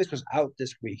 Gabe Davis was out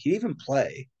this week. He didn't even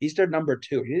play. He's their number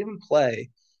two. He didn't even play.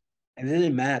 And it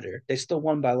didn't matter. They still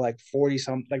won by like 40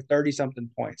 something, like 30 something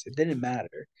points. It didn't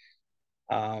matter.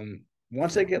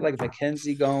 Once they get like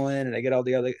McKenzie going and they get all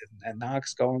the other and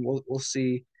Knox going, we'll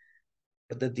see.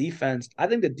 But the defense, I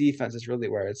think the defense is really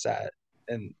where it's at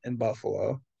in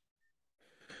Buffalo.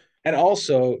 And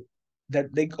also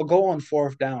that they go on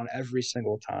fourth down every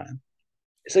single time.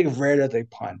 It's like rare that they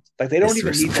punt. Like they don't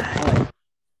even need to Disrespect. punt.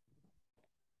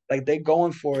 Like they're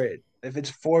going for it. If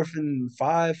it's 4th and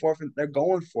 5, they're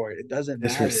going for it. It doesn't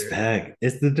matter. Disrespect.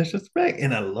 It's the disrespect,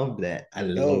 and I love that. I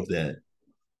Yo, love that.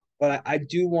 But I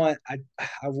do want I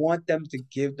want them to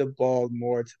give the ball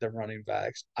more to the running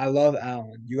backs. I love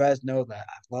Allen. You guys know that.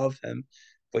 I love him.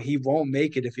 But he won't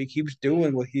make it if he keeps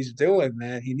doing what he's doing,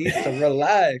 man. He needs to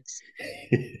relax.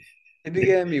 It be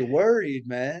getting me worried,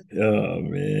 man. Oh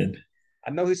man, I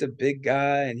know he's a big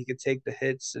guy and he can take the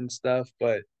hits and stuff,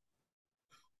 but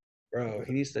bro,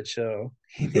 he needs to chill.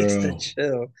 He needs to bro.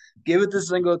 chill. Give it to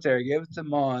Singletary, give it to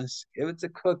Moss, give it to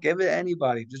Cook, give it to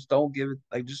anybody. Just don't give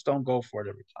it just don't go for it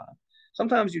every time.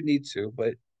 Sometimes you need to,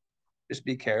 but just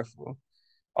be careful.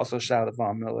 Also, shout out to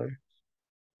Von Miller.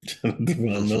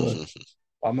 Devon Miller.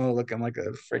 Von Miller looking like a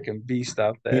freaking beast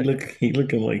out He there. look he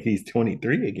looking like he's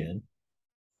 23 again.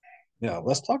 Yeah,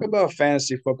 let's talk about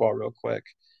fantasy football real quick.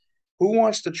 Who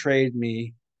wants to trade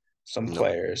me some Nope.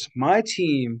 players? My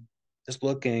team is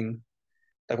looking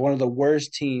like one of the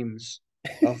worst teams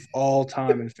of all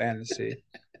time in fantasy.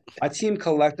 My team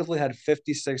collectively had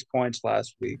 56 points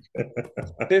last week.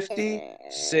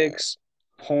 56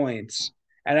 points.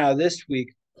 And now this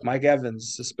week, Mike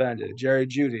Evans suspended. Jerry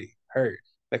Judy hurt.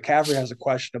 McCaffrey has a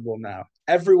questionable now.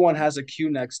 Everyone has a Q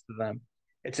next to them.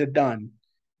 It's a done.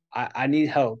 I need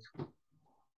help.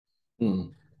 Hmm.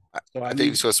 So I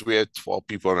think it's because we have 12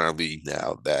 people in our league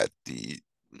now that the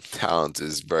talent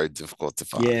is very difficult to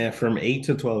find. Yeah, from 8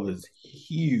 to 12 is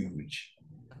huge.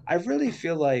 I really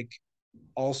feel like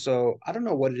also, I don't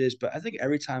know what it is, but I think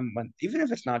every time when even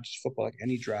if it's not just football, like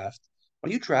any draft,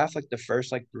 when you draft like the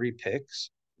first like three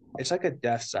picks, it's like a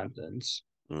death sentence.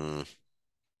 Mm,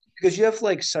 Because you have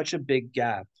like such a big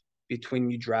gap between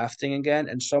you drafting again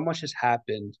and so much has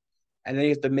happened and then you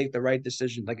have to make the right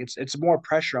decision. Like it's more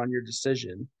pressure on your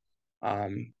decision.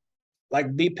 Um like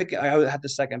me picking I had the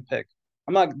second pick.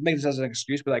 I'm not making this as an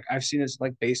excuse, but like I've seen this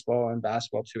like baseball and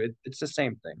basketball too. It's the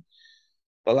same thing.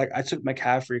 But like I took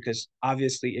McCaffrey because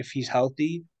obviously if he's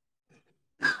healthy,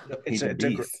 He's a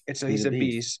beast. He's he's a a beast.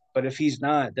 beast. But if he's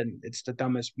not, then it's the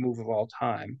dumbest move of all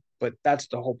time. But that's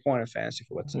the whole point of fantasy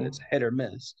football. It's Mhm. hit or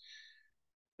miss.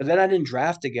 But then I didn't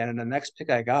draft again, and the next pick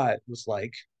I got was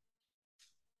like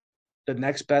the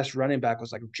next best running back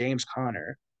was like James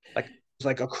Conner. Like it was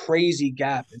like a crazy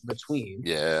gap in between.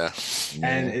 yeah.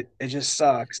 And Yeah. it just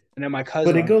sucks. And then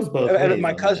But it goes both ways my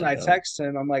on cousin, that I though. text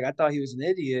him. I'm like, I thought he was an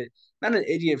idiot. Not an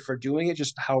idiot for doing it,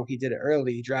 just how he did it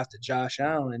early. He drafted Josh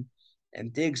Allen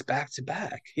and Diggs back to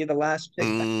back. He had the last pick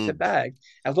back to Mm, back.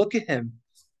 And look at him.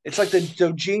 It's like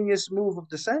the genius move of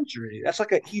the century. That's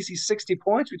like an easy 60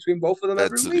 points between both of them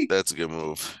every week. that's a good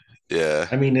move. Yeah.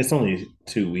 I mean, it's only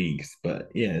 2 weeks, but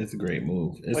yeah, it's a great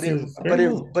move. But It's a great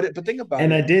move. but think about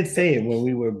And it. I did say it when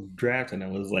we were drafting. I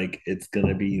was like, it's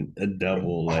gonna be a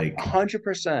double. Like,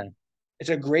 100%. It's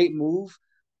a great move,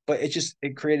 but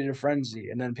it created a frenzy,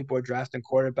 and then people were drafting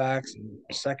quarterbacks in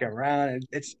the second round, and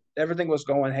it's everything was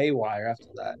going haywire after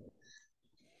that.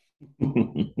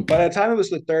 By the time it was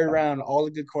the third round, all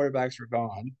the good quarterbacks were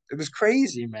gone. It was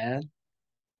crazy, man.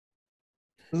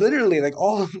 Literally, like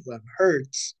all of them,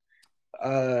 Hurts,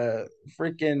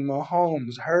 freaking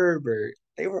Mahomes, Herbert,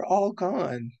 they were all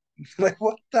gone. Like,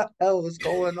 what the hell is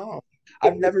going on?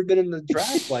 I've never been in the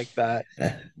draft like that.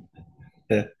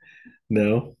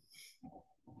 no.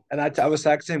 And I was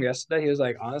texting him yesterday. He was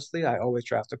like, honestly, I always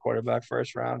draft a quarterback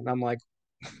first round. And I'm like,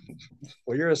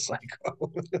 well, you're a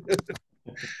psycho.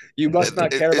 You must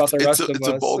not care about the rest of It's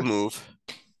a us. bold move.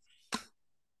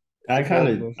 It's a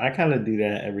bold move. I kind of do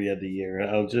that every other year.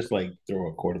 I'll just like throw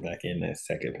a quarterback in that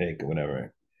second pick or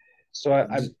whatever. So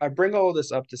I bring all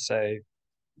this up to say,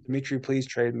 Dimitri, please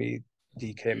trade me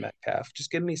DK Metcalf.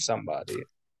 Just give me somebody. It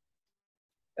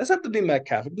doesn't have to be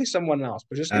Metcalf. It could be someone else,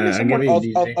 but just give me I give someone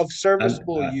you DJ. of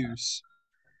serviceable use.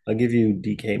 I'll give you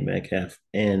DK Metcalf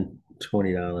and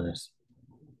 $20.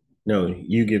 No,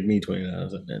 you give me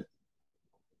 $20 and then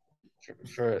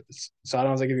So I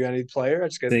don't have to give you any player. I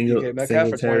just get DK Metcalf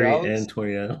for Singletary $20. and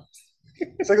 $20.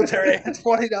 Secretary and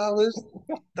 $20.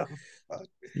 What the fuck?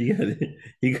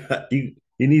 You got you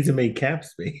need to make cap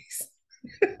space.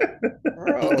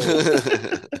 Bro,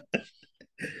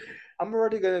 I'm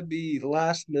already gonna be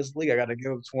last in this league. I gotta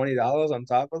give him $20 on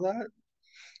top of that.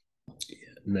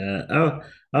 Nah,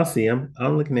 I'll see. I'm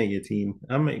looking at your team.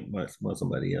 I might want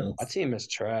somebody else. My team is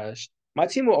trash. My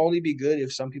team will only be good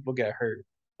if some people get hurt.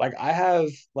 Like I have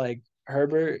like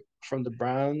Herbert from the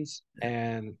Browns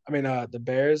and the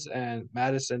Bears and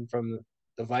Madison from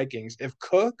the Vikings. If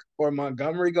Cook or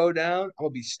Montgomery go down, I'm gonna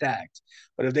be stacked.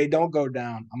 But if they don't go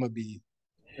down,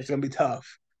 it's gonna be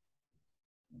tough.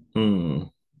 Hmm.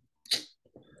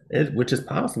 Which is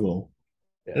possible.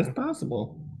 Yeah. It's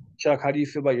possible. Chuck, how do you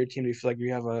feel about your team? Do you feel like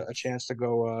you have a chance to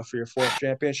go for your fourth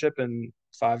championship in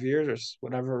 5 years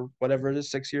or whatever it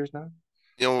is, 6 years now?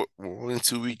 We're only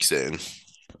 2 weeks in.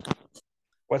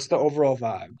 What's the overall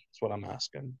vibe? That's what I'm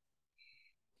asking.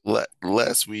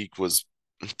 Last week was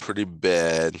pretty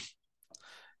bad.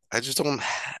 I just don't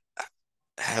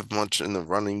have much in the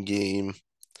running game.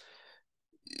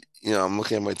 I'm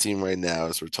looking at my team right now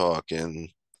as we're talking.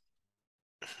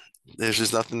 There's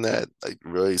just nothing that like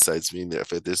really excites me there. If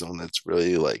there's someone that's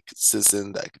really like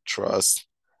consistent, that I could trust,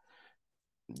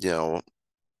 you know,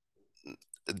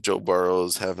 Joe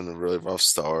Burrow's having a really rough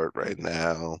start right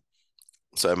now.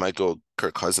 So I might go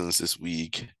Kirk Cousins this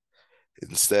week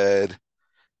instead.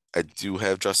 I do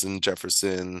have Justin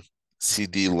Jefferson,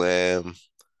 CD Lamb,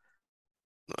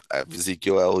 I have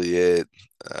Ezekiel Elliott,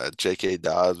 J.K.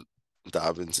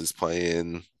 Dobbins is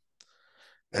playing.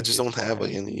 I just don't have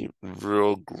like any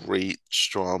real great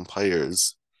strong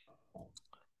players.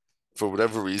 For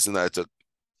whatever reason, I took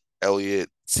Elliott,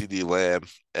 CD Lamb,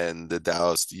 and the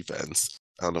Dallas defense.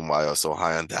 I don't know why I was so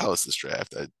high on Dallas this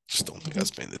draft. I just don't think I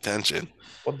was paying attention.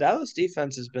 Well, Dallas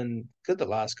defense has been good the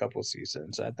last couple of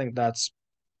seasons. I think that's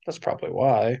probably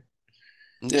why.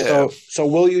 Yeah, So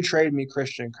will you trade me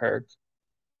Christian Kirk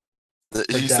for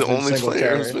he's the Devin only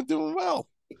player who's Singletary? been doing well.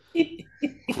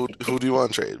 Who do you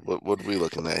want to trade? What are we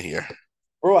looking at here?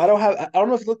 Bro, I don't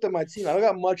know if you looked at my team. I don't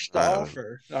got much to Um,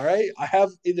 offer. All right. I have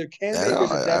either Cam I don't,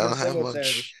 Akers or I Devin don't have Singletary.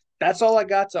 much. That's all I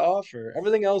got to offer.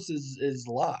 Everything else is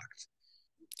locked.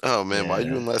 Oh man, why are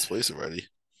you Yeah. in last place already?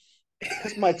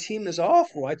 Because my team is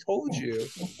awful. I told you.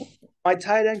 My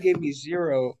tight end gave me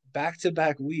 0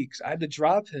 back-to-back weeks. I had to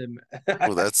drop him.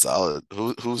 Well, that's solid.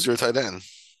 Who's your tight end?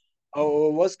 Oh,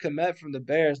 it was Komet from the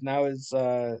Bears. Now it's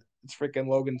freaking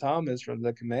Logan Thomas from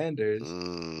the Commanders.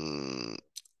 Mm,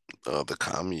 oh, the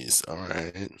commies. All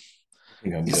right. I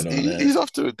think I'm He's good on he, that. he's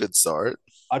off to a good start.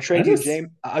 I just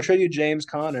I'll trade you James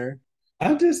Conner.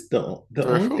 I just don't. The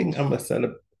For only who? thing I'm upset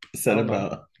Oh no.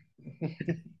 about.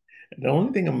 The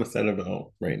only thing I'm upset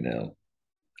about right now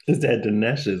is that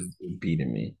Dinesh is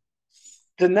beating me.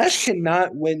 Dinesh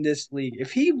cannot win this league.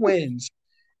 If he wins,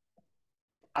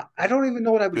 I don't even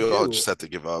know what I would We all do. just have to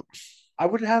give up. I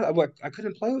wouldn't have I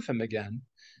couldn't play with him again.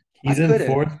 I He's in couldn't.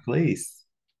 fourth place.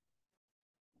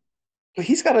 But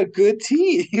he's got a good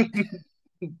team.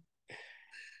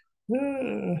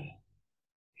 Uh,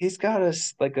 He's got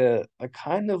a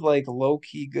kind of like low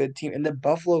key good team, and the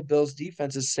Buffalo Bills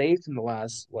defense is saved in the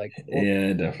last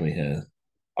yeah, it definitely has.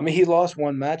 I mean he lost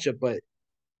one matchup, but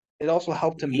it also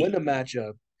helped him win a He,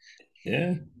 matchup.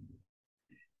 yeah,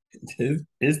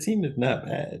 his team is not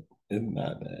bad. It's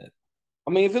not bad.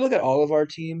 I mean, if you look at all of our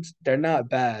teams, they're not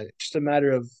bad. It's just a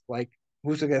matter of like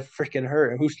who's gonna get freaking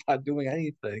hurt and who's not doing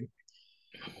anything.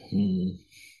 Hmm.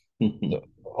 So,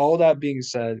 all that being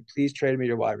said, please trade me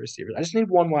your wide receivers. I just need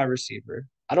one wide receiver.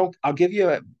 I don't. I'll give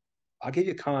you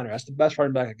Connor. That's the best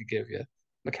running back I could give you.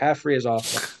 McCaffrey is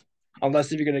awesome.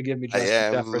 Unless if you're gonna give me I Justin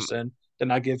am Jefferson,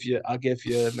 then I'll give you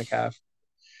McCaffrey.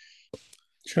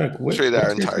 Chuck, trade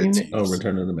our what's your entire team name? Oh, teams.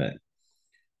 Return of the Mac.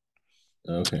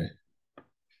 Okay.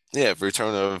 Yeah,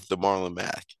 return of the Marlon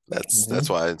Mack. That's Mhm.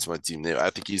 why it's my team name. I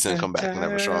think he's gonna come back and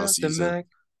have a Return strong of the season. Mac.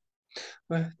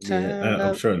 Yeah, Return I'm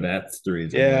of sure that's the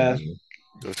reason why yeah, you.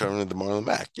 Return of the Marlon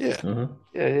Mack. Yeah. Uh-huh.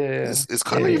 yeah. Is Yeah,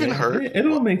 Connor even yeah, hurt? yeah. It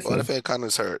all makes What sense. if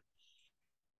Connor's hurt?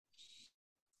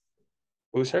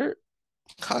 Who's hurt?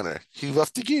 Connor, he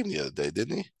left the game the other day,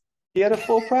 didn't he? He had a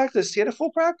full practice. He had a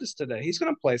full practice today. He's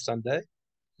gonna play Sunday.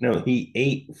 No, he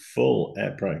ate full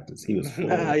at practice. He was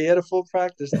Nah, full. he had a full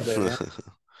practice today, man.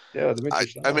 Yeah,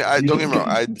 Demetrius I mean, Shiloh. I You don't get me wrong.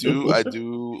 got I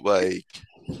do like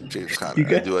James you Conner.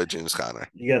 I got do like James Conner.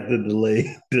 you got the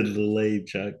delay,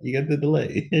 Chuck. You got the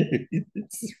delay.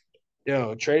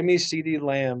 Yo, trade me CD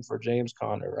Lamb for James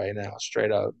Conner right now,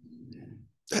 straight up.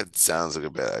 That sounds like a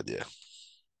bad idea.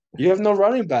 You have no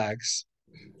running backs.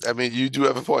 I mean, you do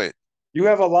have a point. You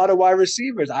have a lot of wide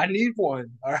receivers. I need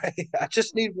one. All right. I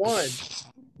just need one.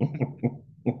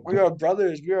 We are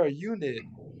brothers. We are a unit.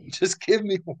 Just give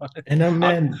me one. And I'm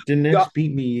I, mad y'all, Dinesh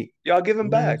beat me y'all give him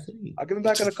back. last week. I'll give him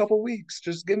back in a couple weeks.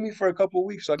 Just give me for a couple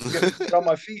weeks so I can get on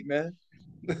my feet, man.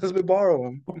 Let me borrow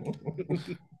him.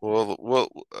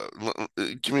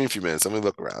 Give me a few minutes. Let me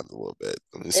look around a little bit.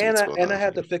 Let me see what's going And I on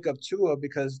had here. to pick up Tua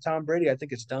because Tom Brady, I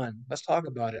think it's done. Let's talk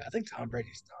about it. I think Tom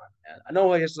Brady's done, man. I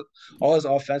know all his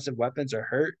offensive weapons are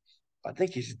hurt, but I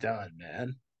think he's done,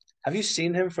 man. Have you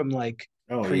seen him from like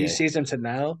Oh yeah. preseason to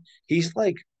now? He's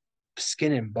like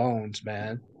skin and bones,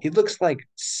 man. He looks like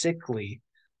sickly.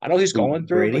 I know he's Who, going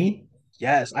through it, but Brady?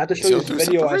 yes, I have to show He's you going this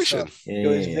through video I saw. separation. Yeah, Yo,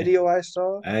 yeah, his yeah. video I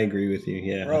saw, I agree with you.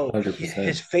 Yeah, bro, his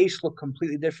 100%. face looked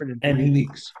completely different in And 3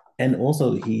 weeks.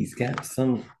 also he's got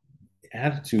some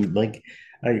attitude. Like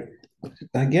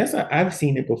I guess I've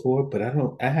seen it before, but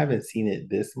I haven't seen it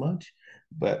this much.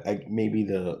 But maybe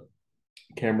the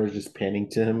camera's just panning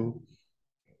to him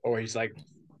or he's like,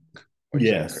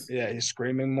 Yes. yeah, he's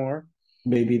screaming more.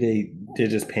 Maybe they're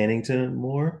just panning to him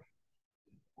more,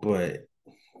 but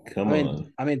come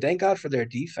on. I mean, thank God for their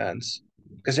defense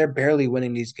because they're barely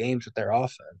winning these games with their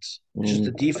offense. It's just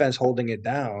the Mm, defense holding it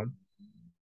down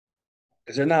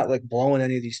because they're not like blowing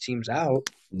any of these teams out.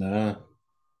 nah.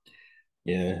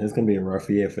 Yeah, it's gonna be a rough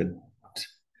year for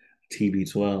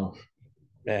TB12.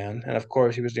 Man, and of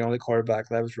course, he was the only quarterback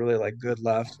that was really like good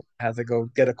left. Had to go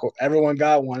get everyone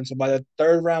got one. So by the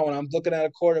third round, when I'm looking at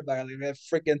a quarterback, like that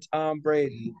freaking Tom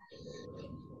Brady.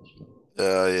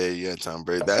 Yeah, Tom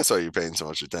Brady. That's why you're paying so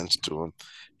much attention to him.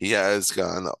 He has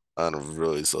gone on a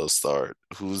really slow start.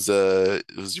 Who's your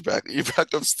back? Your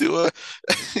backup Stua?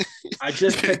 I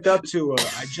just picked up Tua.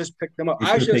 I just picked him up.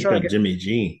 You should have picked up Jimmy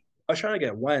G. I was trying to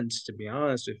get Wentz, to be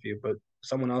honest with you, but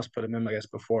someone else put him in, I guess,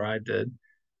 before I did.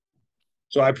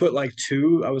 So I put like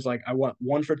two. I was like, I want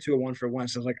one for two and one for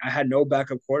Wentz. So I was like, I had no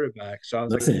backup quarterback, so I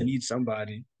was like, I need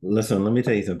somebody. Listen, let me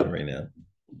tell you something right now.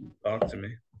 Talk to me.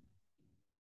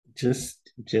 Just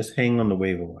hang on the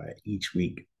waiver wire each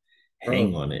week.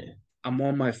 Hang on it. I'm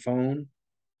on my phone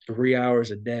 3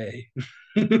 hours a day.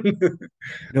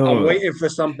 No, I'm waiting for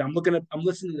something. I'm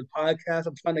listening to the podcast.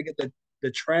 I'm trying to get the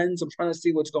trends. I'm trying to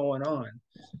see what's going on.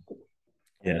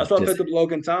 yeah, That's why I picked up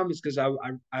Logan Thomas because I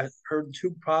heard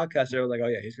two podcasts. They were like, oh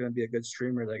yeah, he's gonna be a good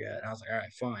streamer. Like, and I was like, all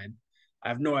right, fine. I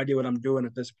have no idea what I'm doing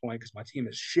at this point because my team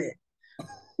is shit.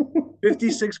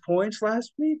 56 points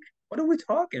last week. What are we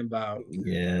talking about?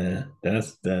 Yeah,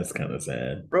 that's kind of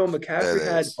sad. Bro, McCaffrey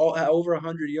had over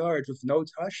 100 yards with no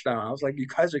touchdown. I was like, you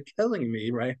guys are killing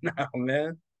me right now,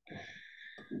 man.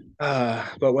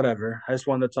 But whatever. I just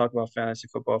wanted to talk about fantasy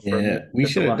football for a minute. We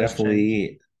should have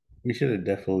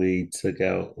definitely took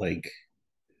out like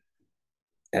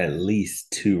at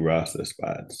least 2 roster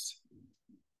spots.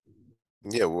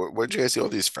 Yeah, where'd you guys see all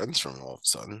these friends from all of a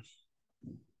sudden?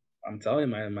 I'm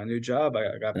telling you, my new job,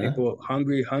 I got people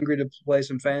hungry to play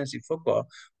some fantasy football.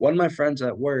 One of my friends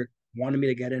at work wanted me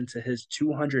to get into his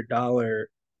 $200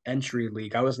 entry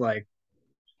league. I was like,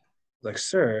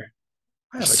 sir,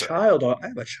 I have a child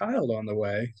on the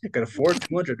way. You can afford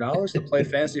 $200 to play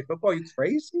fantasy football. You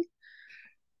crazy?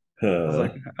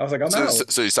 I was like, I'm out.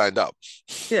 So you signed up?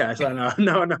 Yeah, I said no.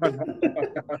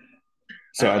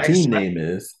 So our team name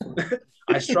is.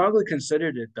 I strongly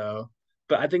considered it though.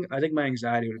 But I think my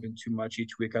anxiety would have been too much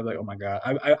each week. I was like, oh my God.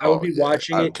 I would be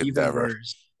watching it even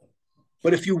worse.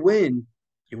 But if you win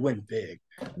big.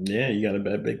 Yeah, you got to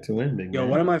bet big to win big. Yo,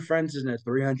 one of my friends is in a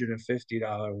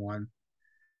 $350 one.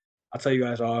 I'll tell you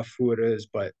guys off who it is,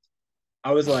 but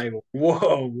I was like,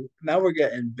 whoa, now we're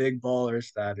getting big baller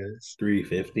status.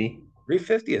 350?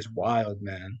 350 is wild,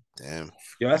 man. Damn.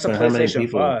 Yo, that's a PlayStation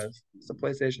 5. It's a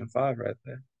PlayStation 5 right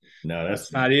there. No,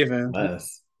 that's not even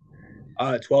less.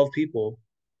 12 people.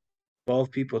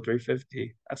 12 people,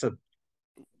 350. That's a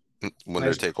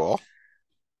winner take all?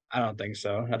 I don't think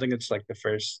so. I think it's like the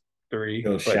first 3.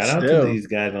 Yo, shout out to these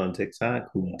guys on TikTok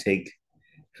who take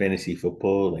fantasy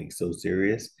football like so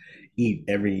serious.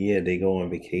 Every year they go on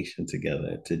vacation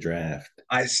together to draft.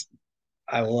 I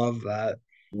love that.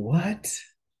 What?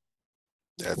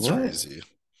 That's crazy.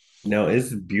 No,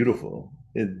 it's beautiful.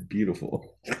 It's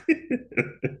beautiful.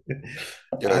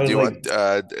 Yeah, do you want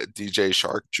DJ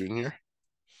Shark Jr.?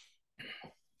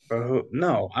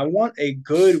 No, I want a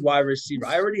good wide receiver.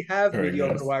 I already have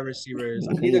mediocre wide receivers.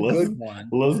 I need a good one.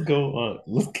 Let's go on.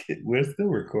 We're still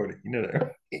recording. You know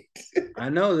that, right? I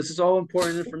know this is all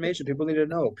important information. People need to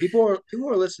know. People are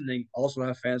listening. Also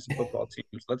have fantasy football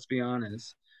teams. Let's be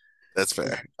honest. That's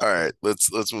fair. All right,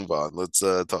 let's move on. Let's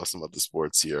talk some about the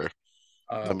sports here.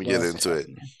 Let me get into it.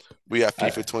 We got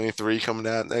FIFA 23 coming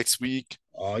out next week.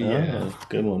 Oh yeah,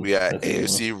 good one. We got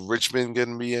AFC Richmond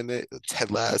gonna be in it.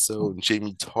 Ted Lasso and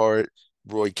Jamie Tart,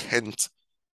 Roy Kent.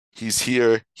 He's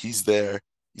here. He's there.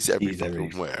 He's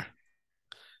everywhere.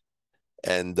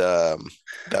 And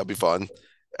that'll be fun.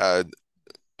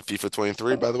 FIFA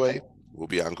 23, by the way, will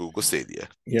be on Google Stadia.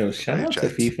 Yo, shout out to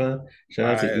FIFA.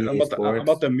 Shout out to EA Sports. I'm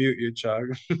about to mute you, Chuck.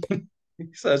 He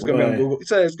said it's gonna be on Google. He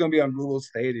said it's gonna be on Google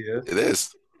Stadia. It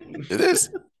is. It is.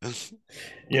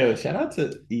 Yo, shout out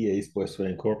to EA Sports for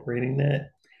incorporating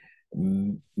that.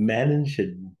 Madden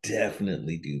should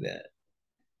definitely do that.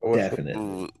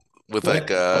 Definitely. With like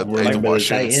the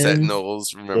Washington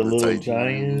Sentinels, remember the Titans?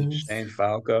 Giants. Shane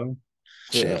Falco.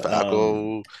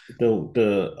 The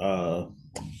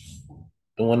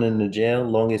one in the jail,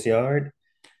 longest yard.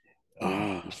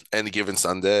 Any given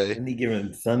Sunday.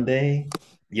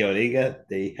 Yo, they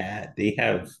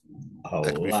have a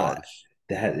lot.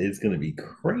 That is gonna be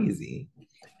crazy.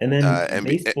 And then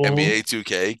NBA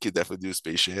 2K could definitely do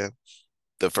Space Jam.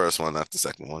 The first one, not the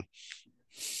second one.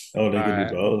 Oh, they All could do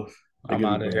right. both. They I'm could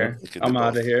out do of both. here. You could do I'm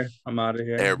out both. of here. I'm out of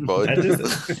here. Air Bud. I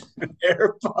just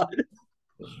AirPod.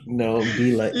 no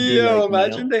Yo,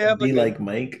 imagine they have Be like a like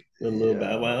Mike, a little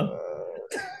Bow Wow.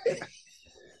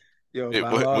 yo, Wait,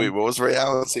 Bow Wow. what was Ray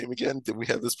Allen's name again? Did we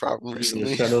have this problem The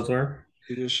recently? Shuttlesworth.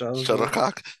 He just shows up.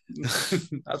 Shuttlecock.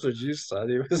 That's what you said.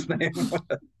 His name was.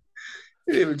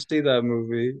 You didn't even see that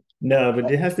movie. No, but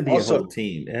it has to be a Also, whole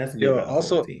team. It has to be yo, about a whole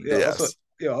also, team. yeah, also, Yes.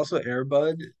 yeah, also,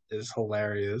 Airbud is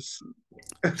hilarious.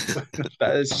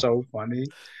 That is so funny.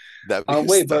 That'd be Wait,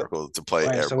 but hysterical to play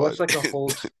right. Air So what's Bud like a whole,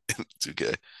 in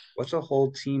 2K. what's a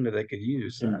whole team that they could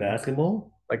use In then?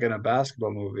 basketball? Like in a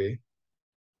basketball movie.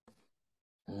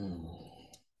 Mm.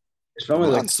 It's The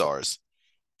normally like, Monstars.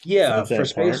 yeah, for Sunset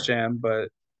Space Park? Jam, but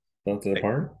Sunset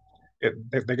Park?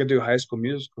 they could do High School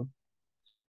Musical.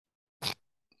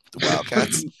 The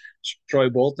Wildcats. Troy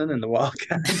Bolton and the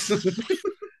Wildcats.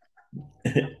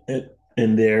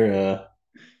 And they're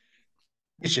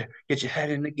Get your head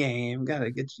in the game.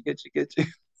 Gotta get you.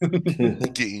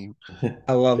 Game.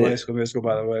 I love High they, School Musical,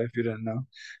 by the way, if you didn't know.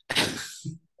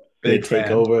 they Big take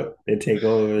fan. over. They take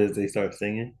over as they start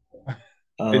singing.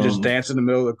 They just dance in the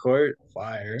middle of the court.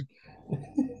 Fire.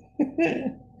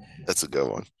 That's a good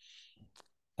one.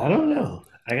 I don't know.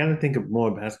 I gotta think of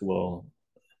more basketball.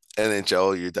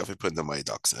 NHL, you're definitely putting the Mighty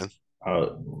Ducks in.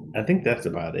 I think that's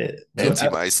about it. And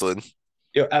Team Iceland.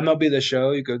 Yo, MLB The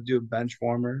Show, you could do bench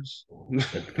warmers. You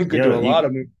could Yo, do a lot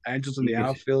of Angels in you the could-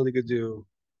 outfield. You could do,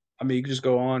 I mean, you could just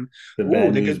go on. The Ooh,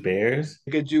 Bad they News could Bears,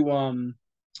 you could do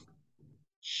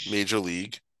Major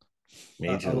League.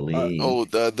 Major League. Oh,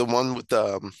 the one with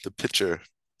the pitcher.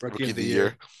 Rookie of the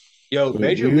year. Yo,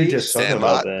 Major we were League just talking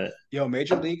about that. Yo,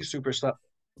 Major League Super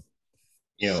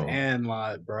Yo,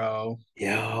 Sandlot, bro.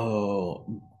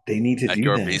 yo, they need to Like do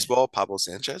your that. baseball, Pablo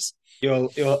Sanchez. Yo,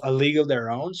 a league of their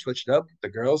own, switched up. The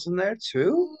girls in there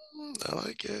too. I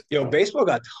like it. Yo, baseball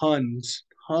got tons.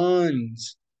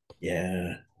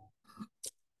 Yeah,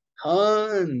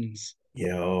 Tons.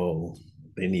 yo,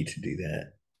 they need to do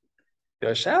that.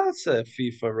 Yo, shout out to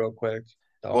FIFA real quick.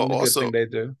 The Well, only also- good thing they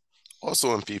do.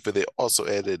 Also in FIFA, they also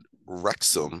added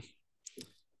Wrexham.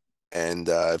 And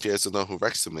if you guys don't know who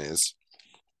Wrexham is,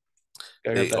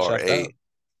 Gotta they get that are checked a out.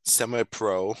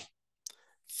 semi-pro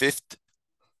fifth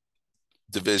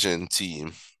division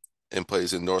team and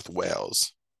plays in North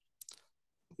Wales.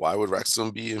 Why would Wrexham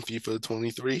be in FIFA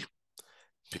 23?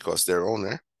 Because their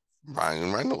owner,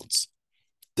 Ryan Reynolds,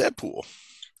 Deadpool.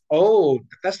 Oh,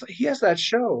 he has that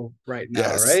show right now,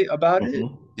 Yes. right? About it.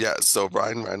 Mhm. Yeah, so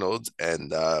Ryan Reynolds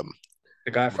and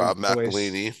The guy Rob from Always,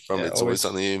 McElhenney from yeah, It's Always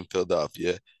Sunny in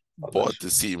Philadelphia Always. bought the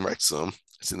team Wrexham.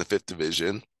 It's in the fifth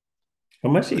division. How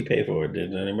much did he pay for it?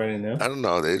 Does anybody know? I don't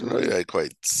know. They didn't really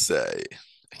quite say.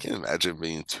 I can't imagine it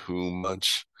being too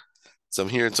much. So I'm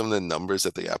hearing some of the numbers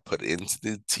that they got put into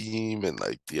the team and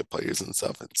like the players and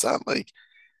stuff. It's not like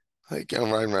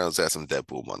Ryan Reynolds has some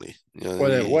Deadpool money. You know What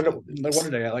what I are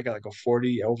mean? they at? Like a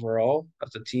 40 overall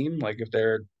as a team? Like if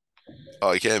they're Oh,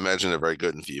 I can't imagine they're very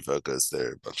good in FIFA because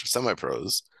they're a bunch of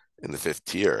semi-pros in the fifth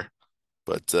tier.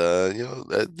 But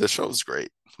the show's great.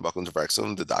 Welcome to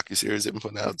Wrexham. The docuseries they've been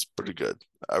putting out, it's pretty good.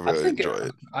 I really enjoy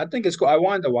it. I think it's cool. I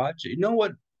wanted to watch it. You know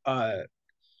what?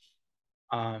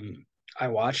 I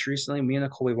watched recently. Me and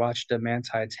Nicole, we watched the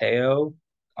Manti Te'o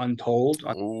Untold.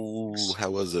 Ooh,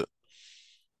 how was it?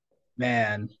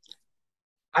 Man,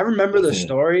 I remember the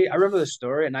story.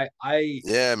 And I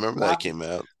Yeah, I remember that came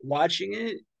out. watching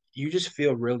it. You just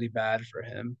feel really bad for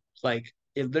him. Like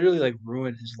it literally like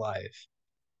ruined his life,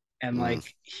 and like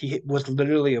he was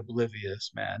literally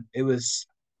oblivious. Man, it was.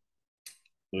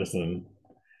 Listen,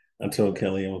 I told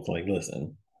Kelly, I was like,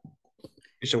 listen,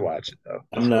 You should watch it though.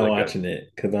 I'm not watching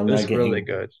it because I'm not getting really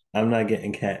good. I'm not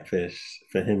getting catfish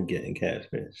for him getting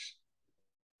catfish.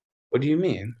 What do you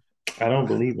mean, I don't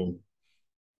believe him.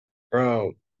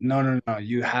 bro? No.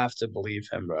 You have to believe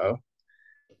him, bro.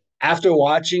 After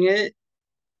watching it,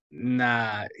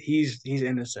 nah, he's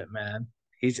innocent, man.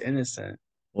 He's innocent.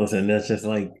 Listen, that's just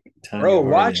like Tanya Bro,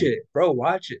 Harding. watch it. Bro,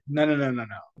 watch it. No.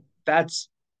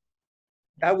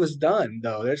 That was done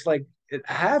though. There's like it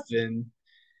happened.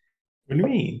 What do you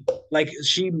mean? Like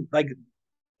she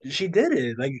did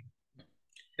it. Like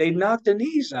they knocked her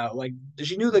knees out. Like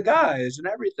she knew the guys and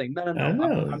everything. No. I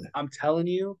know. I'm telling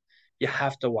you, you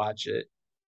have to watch it.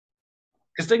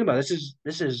 Because think about it,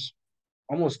 this is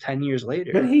almost 10 years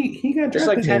later. But he got It's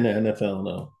like drafted in the NFL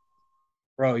though.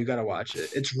 Bro, you gotta watch it.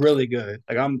 It's really good.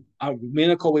 Like me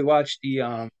and Nicole, we watched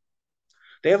the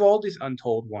they have all these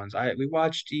untold ones. We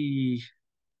watched the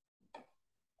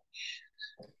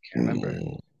can't remember.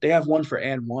 They have one for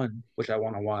and one, which I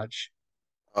want to watch.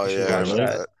 Oh You should yeah, I watch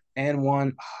remember that. that. and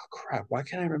one. Oh crap! Why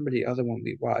can't I remember the other one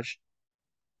we watched?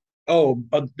 Oh,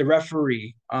 the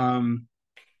referee. The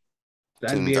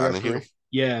Tim NBA Donahue. referee.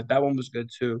 Yeah, that one was good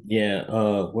too. Yeah.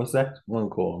 What's that one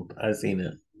called? I've seen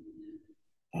it.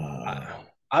 I, Uh,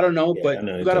 I don't know, yeah, but I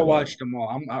know you it's gotta about. watch them all.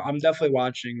 I'm definitely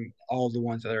watching all the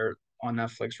ones that are on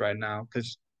Netflix right now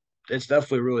because it's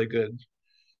definitely really good.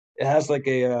 It has like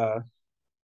an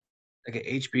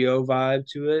HBO vibe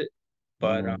to it,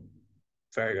 but Mm.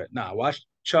 very good. Nah, watch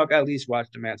Chuck. At least watch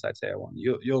the Man Taya one.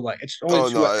 You'll like. It's only Oh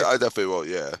no, two. I definitely will.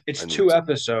 Yeah, It's I need two to.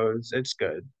 episodes. It's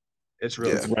good. It's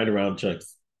really Yeah. It's good. right around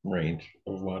Chuck's range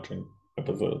of watching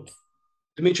episodes.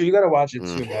 Dimitri, you gotta watch it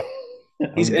Mm. too, man.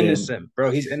 He's I'm good. innocent,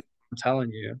 bro. He's innocent. I'm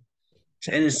telling you,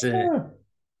 he's innocent.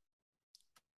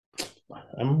 Ah,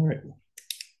 I'm right.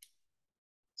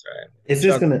 That's right. It's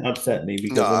just Chuck, gonna upset me No,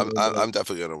 because I'm I'm gonna be I'm like, I'm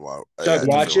definitely gonna watch. Chuck, Yeah, I watch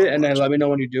definitely it want to and then watch let it. me know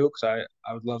when you do, because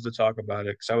I would love to talk about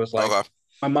it. Because I was like, Okay.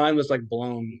 my mind was like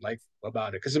blown like about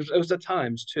it because it was the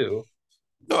times too.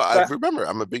 No, I But remember.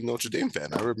 I'm a big Notre Dame fan.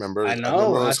 I I remember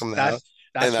know when it was coming out, and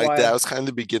that's like why, that was kind of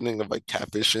the beginning of like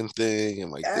catfishing thing,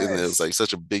 and it was yes, like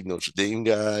such a big Notre Dame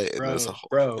guy, and there's a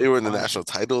bro, whole, they bro. were in the national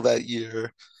title that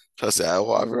year. Trust me, I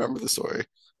remember the story,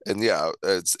 and yeah,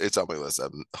 it's on my list.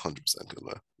 I'm 100%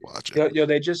 gonna watch it.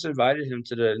 They just invited him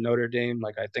to the Notre Dame,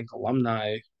 like I think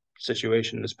alumni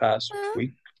situation this past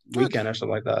Good. weekend or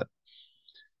something like that.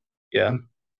 Yeah,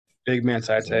 big man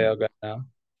Taiteo guy now.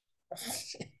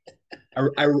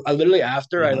 I literally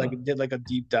after I like uh, did like a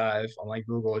deep dive on like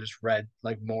Google, just read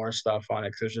like more stuff on it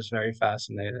because it was just very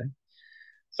fascinating.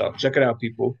 So check it out,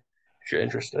 people, if you're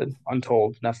interested.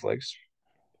 Untold, Netflix.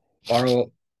 Borrow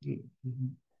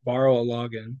borrow a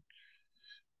login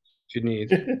if you need,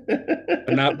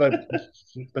 but not but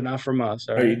not from us.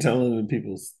 All are right. you telling the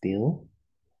people steal?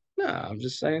 No, I'm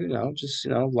just saying, just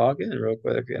log in real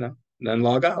quick, and then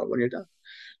log out when you're done,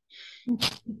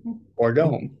 or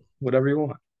don't, whatever you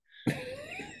want.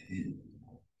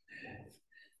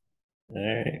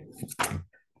 All right.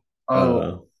 Oh,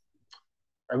 Uh,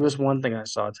 there was one thing I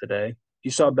saw today.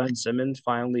 You saw Ben Simmons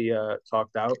finally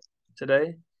talked out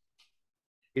today.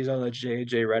 He's on the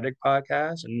JJ Redick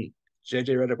podcast, and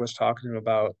JJ Redick was talking to him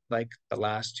about like the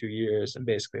last 2 years and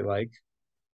basically like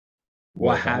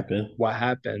what happened? what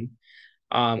happened.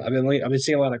 I've been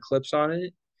seeing a lot of clips on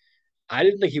it. I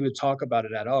didn't think he would talk about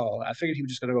it at all. I figured he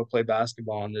was just gonna go play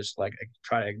basketball and just like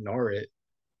try to ignore it.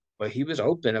 But he was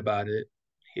open about it.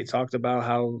 He talked about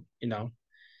how,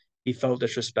 he felt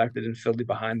disrespected in Philly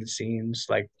behind the scenes.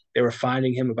 Like they were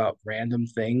finding him about random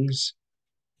things,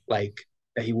 like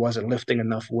that he wasn't lifting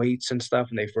enough weights and stuff,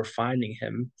 and they were finding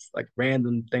him like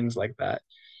random things like that.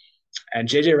 And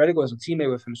JJ Redick was a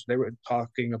teammate with him, so they were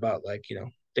talking about like,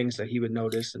 things that he would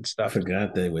notice and I stuff.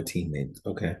 forgot they were teammates.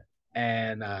 Okay.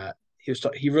 And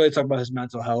he really talked about his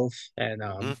mental health and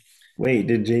Mm. Wait,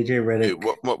 did JJ Wait,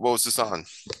 Redick what was this on?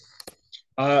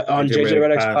 on JJ JJ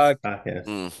Redick Redick's podcast?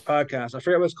 Mm. podcast. I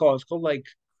forget what it's called. It's called like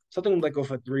something like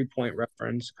with a 3 point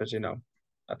reference because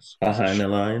that's a Behind the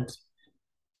lines?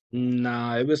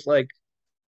 nah. It was like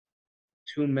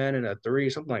two men and a three,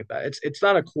 something like that. It's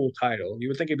not a cool title. You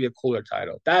would think it'd be a cooler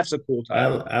title. That's a cool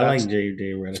title. I like That's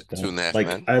JJ Redick Two though. and a half Like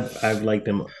men. I've liked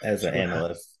him as an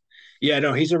analyst. yeah,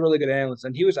 no, he's a really good analyst,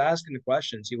 and he was asking the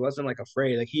questions. He wasn't like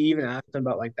afraid. Like he even asked him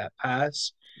about like that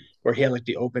pass where he had like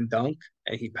the open dunk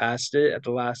and he passed it at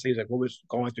the last. He's like, "What was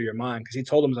going through your mind?" Because he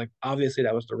told him like obviously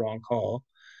that was the wrong call.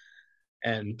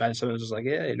 And Ben Simmons was like,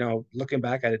 yeah, looking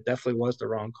back at it, definitely was the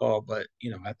wrong call. But,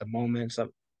 at the moment,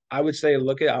 I would say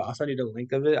look at I'll send you the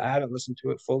link of it. I haven't listened to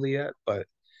it fully yet, but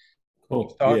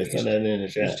Cool. Yeah, send that in the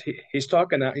chat. he's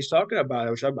talking about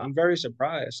it, which I'm very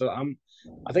surprised. So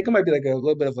I think it might be like a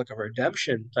little bit of like a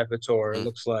redemption type of tour. It Mm.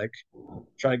 looks like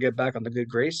trying to get back on the good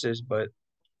graces, but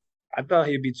I thought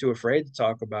he'd be too afraid to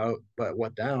talk about, but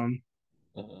what down?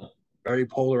 Uh-huh. Very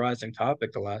polarizing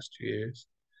topic the last 2 years.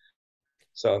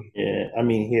 So Yeah, I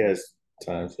mean he has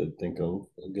time to think of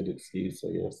a good excuse,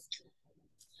 I guess.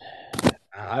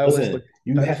 I always Listen, look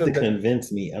you have benefit to of the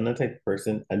convince me. I'm the type of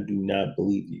person I do not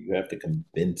believe you. You have to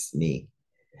convince me.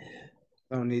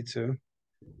 no need to.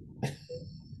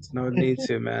 No need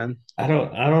to, man. I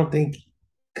don't think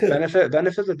could Benefit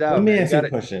of the let doubt, me man. ask you a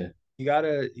question. You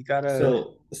gotta.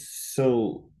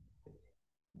 So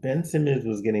Ben Simmons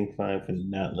was getting fined for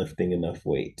not lifting enough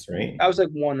weights, right? That was like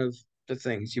one of the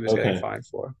things he was getting Okay. fined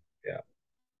for. Yeah.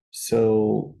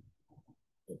 So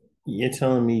you're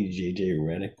telling me JJ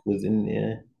Redick was in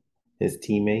there, his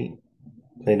teammate,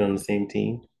 played on the same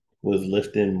team, was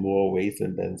lifting more weights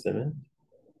than Ben Simmons?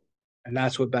 And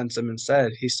that's what Ben Simmons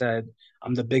said. He said,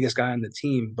 I'm the biggest guy on the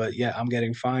team, but yeah, I'm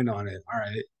getting fined on it. All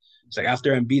right. It's like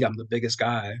after Embiid, I'm the biggest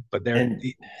guy. But And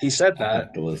he said I that.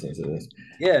 have to listen to this.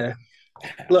 Yeah. I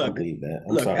don't Look, believe that.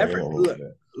 I'm look, sorry, I every don't believe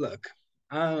that. look.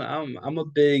 I'm a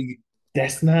big.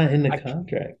 That's not in the I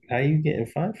contract. How are you getting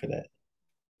fined for that?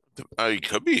 It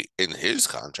could be in his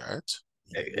contract.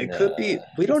 it Nah, could be.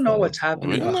 We don't that's know not what's We happening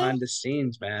don't explained. know. behind the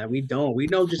scenes, man. We don't. We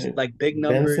know just like big Ben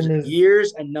numbers, Simmons,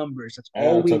 years and numbers. That's I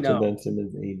all gotta we talk to know. Ben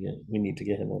Simmons' agent. We need to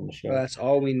get him on the show. That's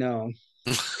all we know.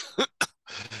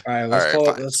 All right, All right,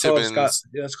 fine. let's call it Scott. Simmons,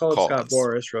 Let's call it call Scott us.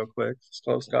 Boris real quick. Let's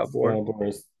call it Scott Boris. Scott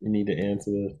Boris, you need to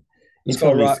answer this. You Let's call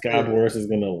tell me Rock. Scott Boris is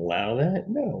gonna allow that?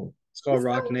 No. Let's call There's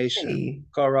Rock no Nation. way.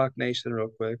 Call Rock Nation real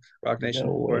quick. Rock Nation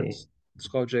No way. Sports. Let's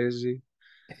call Jay-Z.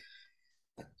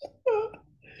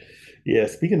 Yeah,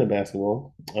 speaking of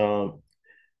basketball,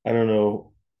 I don't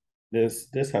know. This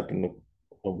happened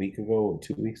a week ago or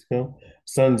 2 weeks ago.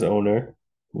 Suns owner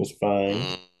was fined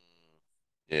Mm,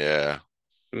 yeah,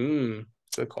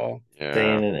 Good call. yeah.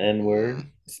 saying an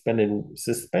N-word,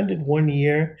 suspended 1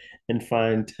 year and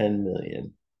fined 10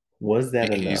 million. Was that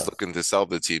He's enough? looking to sell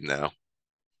the team now.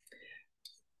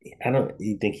 I don't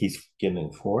you think he's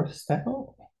getting forced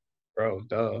out? Bro,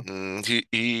 duh.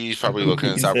 He's probably looking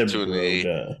at He this said, bro, opportunity.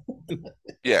 duh.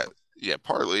 Yeah, yeah,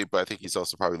 partly, but I think he's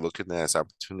also probably looking at this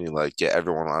opportunity like, yeah,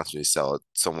 everyone wants me to sell it.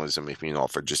 Someone's gonna make me an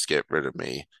offer, just get rid of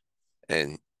me.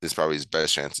 And this is probably his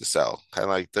best chance to sell. Kind of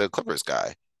like the Clippers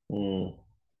guy. Mm.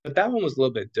 But that one was a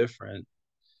little bit different.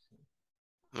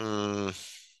 Mm,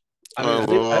 I mean,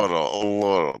 a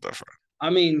little different. I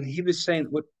mean, he was saying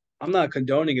what I'm not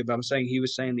condoning it, but I'm saying he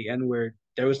was saying the N-word.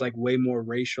 There was like way more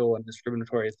racial and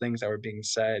discriminatory things that were being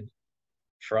said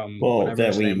from Well, whatever that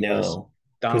his we name was, know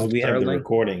because Donald we have the Sterling.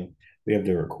 recording. We have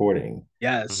the recording,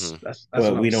 Yes, Hmm that's but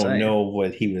what I'm we don't saying. know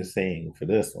what he was saying for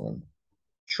this one.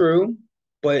 True,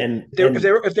 but And if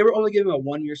they were only giving a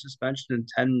 1 year suspension and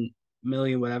 10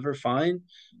 million whatever fine,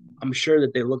 I'm sure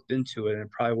that they looked into it and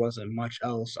it probably wasn't much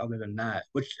else other than that,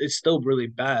 which is still really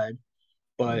bad.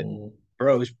 But mm,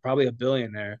 bro, he's probably a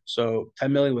billionaire, so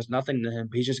 10 million was nothing to him.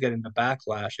 But he's just getting the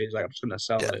backlash. He's like, I'm just gonna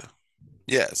sell Yeah. it.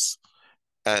 Yes.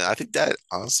 And I think that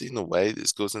honestly, in a way,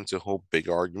 this goes into a whole big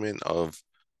argument of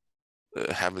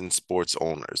having sports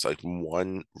owners, like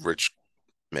one rich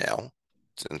male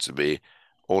tends to be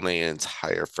owning an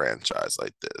entire franchise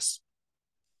like this.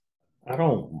 I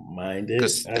don't mind it.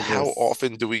 Because I how just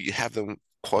often do we have them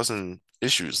causing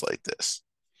issues like this?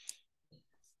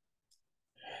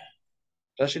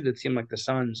 Especially the team like the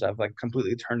Suns have like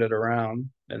completely turned it around,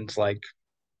 and it's like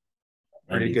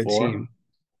a pretty good 94. team.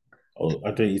 Oh,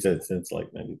 I thought you said since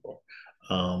like 94.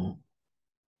 Um,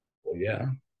 Well, yeah,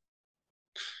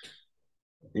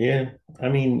 yeah. I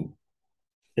mean,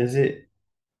 is it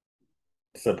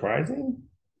surprising?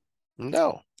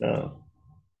 No. No.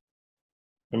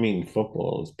 I mean,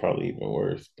 football is probably even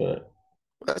worse, but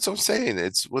That's what I'm saying.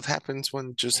 It's what happens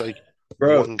when just like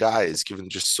bro. one guy is given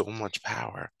just so much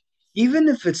power. Even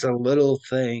if it's a little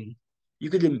thing, you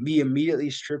could be immediately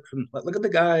stripped from. Look at the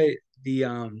guy, the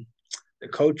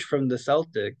coach from the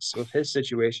Celtics with his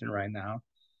situation right now.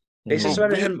 They Well, mm,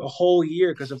 suspended we him a whole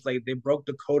year because of like they broke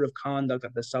the code of conduct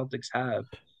that the Celtics have.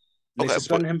 And they okay, but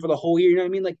suspended him for the whole year. You know what I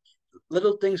mean? Like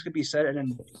little things could be said, and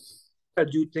then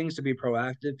do things to be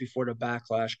proactive before the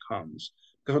backlash comes.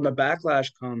 Because when the backlash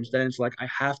comes, then it's like I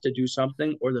have to do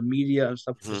something, or the media and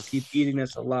stuff mhm, just keep eating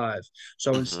this alive.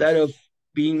 So mhm, instead of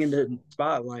being in the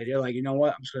spotlight, they're like, you know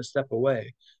what? I'm just gonna step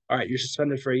away. All right, you're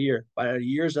suspended for a year. By a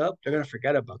year's up, they're gonna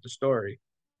forget about the story.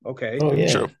 Okay. oh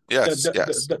true. yeah. The Yes, the,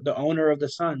 yes. the owner of the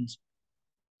Suns,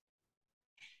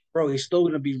 bro, he's still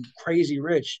gonna be crazy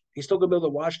rich. He's still gonna be able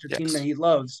to watch the team that Yes. he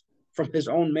loves from his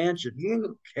own mansion. He ain't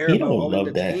gonna care He about don't owning love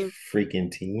the that team.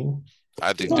 freaking team. I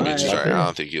He think don't Demetrius love right. I it.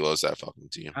 don't think he loves that fucking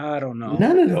team. I don't know.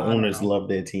 None of the I don't owners know. love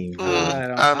their teams, Mm, really. I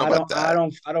don't know about that.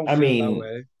 I don't I feel that mean,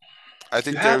 way. I You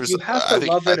think have there's you have to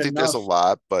love I it think there's a enough.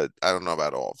 lot, but I don't know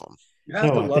about all of them. You have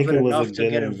no, to I love think it it was a enough to good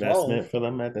get involved. investment for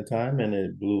them at the time, and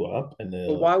it blew up, and But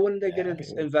they're why wouldn't they get happy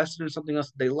with it. invested in something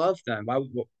else that they love then?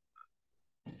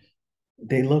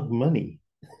 They love money.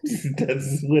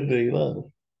 That's what they love.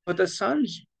 But the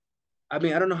Suns, I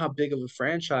mean, I don't know how big of a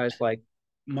franchise like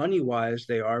money wise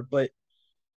they are, but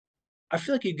I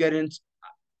feel like you get into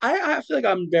I feel like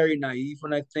I'm very naive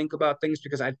when I think about things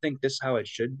because I think this is how it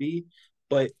should be.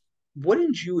 But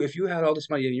wouldn't you, if you had all this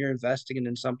money and you're investing it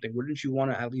in something, wouldn't you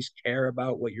want to at least care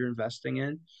about what you're investing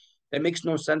in? It makes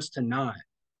no sense to not.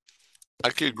 I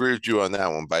could agree with you on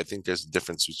that one, but I think there's a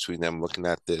difference between them looking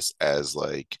at this as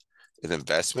like an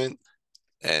investment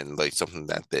and like something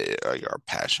that they like are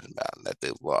passionate about and that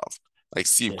they love. Like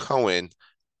Steve Yeah. Cohen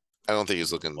I don't think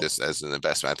he's looking at this as an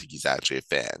investment. I think he's actually a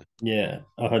fan. Yeah,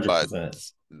 But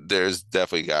 100%. there's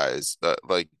definitely guys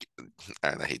like,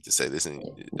 and I hate to say this,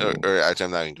 or actually,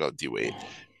 I'm not gonna go D Wade.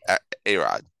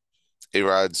 A-Rod.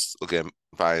 A-Rod's looking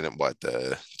buying at what,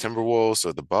 the Timberwolves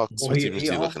or the Bucks? Well, What team is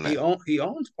he looking at? he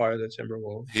owns part of the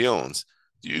Timberwolves. He owns.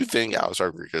 Do you think Alex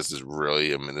Rodriguez is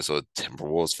really a Minnesota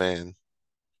Timberwolves fan?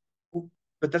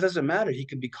 But that doesn't matter. He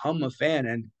can become a fan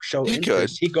and show He could,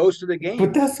 interest. He goes to the game.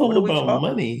 But that's What all are we about talking?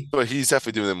 money. but he's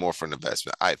definitely doing it more for an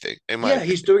investment, I think, in my Yeah, opinion.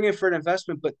 he's doing it for an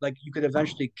investment, but like you could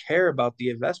eventually care about the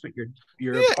investment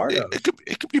you're a Yeah, part of.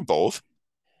 it could be both.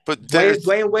 But there's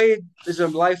Dwayne Wade is a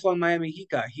lifelong Miami Heat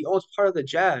guy. He owns part of the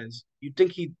Jazz. You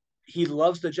think he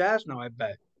loves the Jazz now? I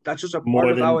bet that's just a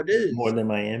part of how it More is. than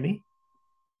Miami.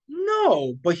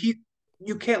 No, but you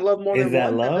can't love more Is than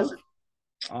that one. That love? doesn't.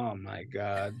 Oh my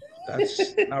God,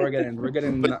 that's now we're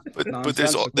getting but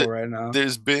nonsensical right now,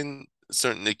 there's been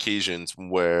certain occasions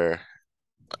where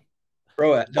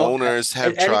bro. Don't owners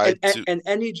have and any tried to. and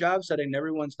any job setting,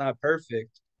 everyone's not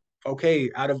perfect. Okay,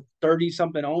 out of 30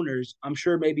 something owners, I'm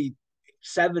sure maybe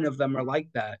 7 of them are like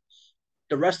that.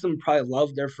 The rest of them probably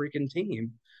love their freaking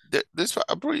team. There's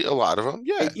probably a lot of them,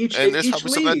 yeah, In each and in there's each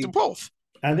probably some that do league. both.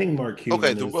 I think Mark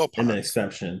Okay, Cuban the is an Wilpons.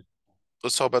 exception.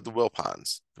 Let's talk about the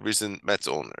Wilpons, the recent Mets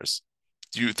owners.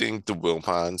 Do you think the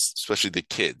Wilpons, especially the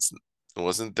kids, it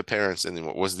wasn't the parents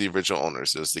anymore, it was the original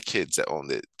owners, it was the kids that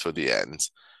owned it to the end.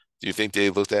 Do you think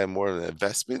they looked at it more as an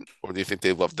investment, or do you think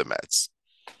they loved the Mets?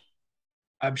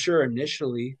 I'm sure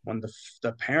initially when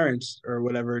the parents or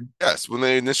whatever, Yes, when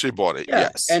they initially bought it, yeah,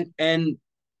 yes. and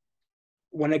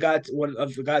when it got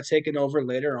taken over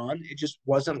later on, it just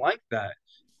wasn't like that.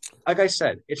 Like I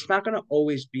said, it's not going to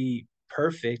always be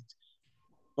perfect,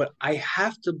 but I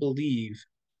have to believe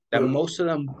that most of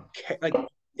them like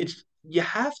it's you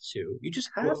have to. You just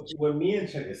have to. What me and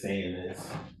Chuck are saying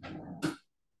is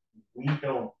we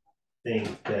don't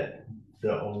think that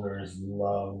the owners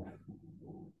love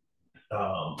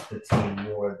the team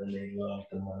more than they love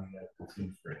the money that the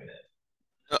team's bringing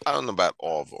in. I don't know about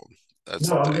all of them. That's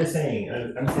No, the I'm thing. just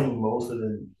saying. I'm saying most of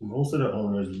the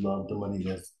owners love the money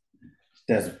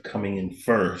that's coming in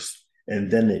first,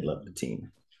 and then they love the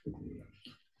team.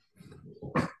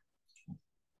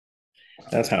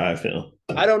 That's how I feel.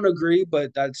 I don't agree,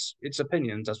 but it's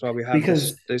opinions. That's why we have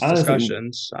Because these honestly,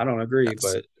 discussions. I don't agree, Yes.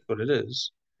 but what it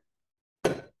is.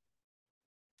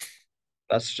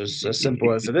 That's just as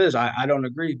simple as it is. I don't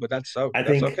agree, but that's I that's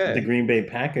think the okay. Green Bay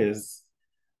Packers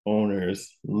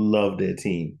owners love their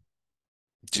team.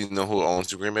 Do you know who owns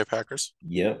the Green Bay Packers?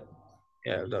 Yep.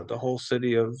 Yeah, the whole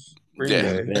city of Green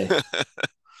Yeah. Bay.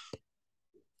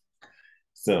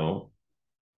 So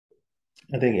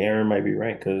I think Aaron might be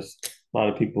right because a lot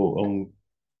of people own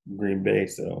Green Bay.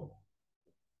 So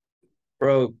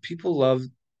Bro, people love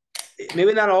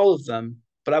maybe not all of them,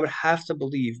 but I would have to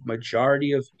believe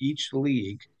majority of each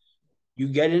league, you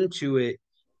get into it.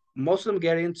 Most of them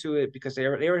get into it because they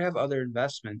already have other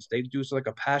investments. They do so like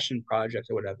a passion project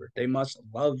or whatever. They must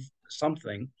love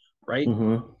something, right?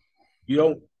 mhm. You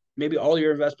don't maybe all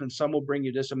your investments, some will bring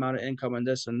you this amount of income and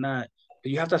this and that,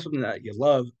 but you have to have something that you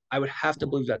love. I would have to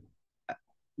believe that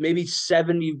maybe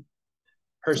 70%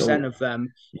 So of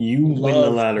them you win the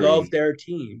love lottery. their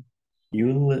team. You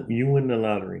win the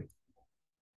lottery.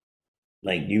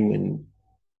 Like you win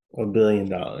 $1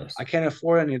 billion. I can't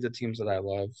afford any of the teams that I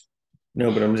love.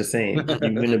 No, but I'm just saying, you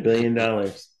win $1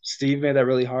 billion. Steve made that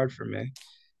really hard for me.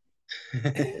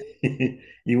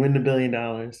 You win $1 billion.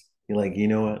 You're like, you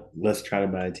know what? Let's try to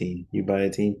buy a team. You buy a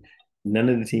team. None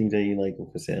of the teams that you like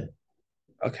are for sale,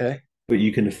 Okay. but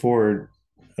you can afford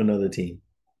another team.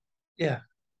 Yeah.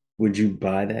 Would you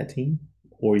buy that team,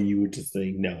 or you would just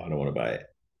say, no, I don't want to buy it?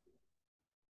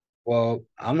 Well,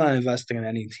 I'm not investing in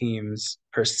any teams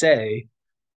per se,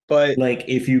 but Like,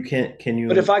 if you can if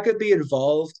you? I could be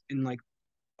involved in like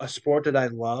a sport that I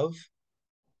love,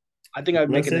 I think I'd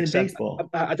make Let's an say exception. baseball.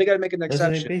 I think I'd make an Let's say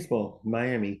exception. baseball.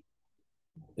 Miami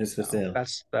is for No, sale.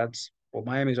 that's well,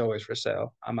 Miami's always for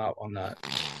sale. I'm out on that.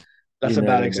 That's You're a not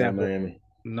bad gonna buy example. Miami.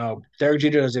 No, Derek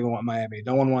Jeter doesn't even want Miami.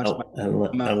 No one wants Oh, Miami.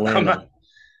 I'm not. Atlanta,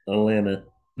 Atlanta.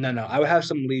 No. I would have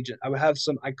some Legion. I would have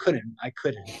some. I couldn't. I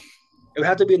couldn't. It would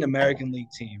have to be an American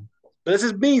League team. But this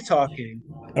is me talking.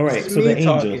 All This right, is so the me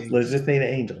Angels. talking. Let's just say the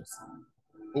Angels.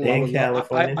 Oh, I They're in would love.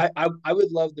 California. I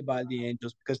would love to buy the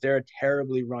Angels because they're a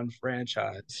terribly run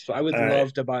franchise. So I would All right,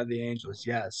 love to buy the Angels.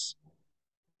 Yes.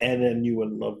 and then you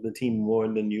would love the team more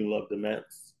than you love the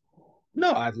Mets.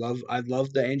 No, I'd love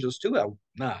the Angels too.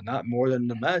 Nah, not more than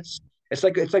the Mets. It's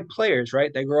like players,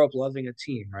 right? They grow up loving a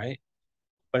team, right?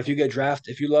 But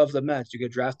if you love the Mets, you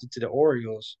get drafted to the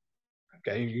Orioles.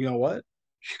 Okay, you know what?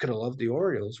 You could have loved the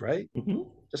Orioles, right? Hmm.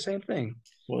 The same thing.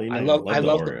 Well, you're I not gonna love, love I the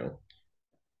love the Oriole.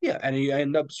 yeah, and you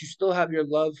end up you still have your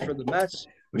love for the Mets.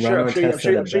 Ron Artest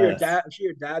said I'm it sure your best. dad, I'm sure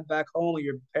your dad back home,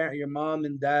 your parent, your mom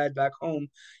and dad back home,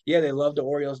 yeah, they love the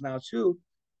Orioles now too.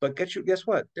 But guess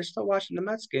what? They're still watching the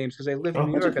Mets games because they live in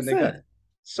New York and they got. 100%.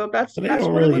 So But they that's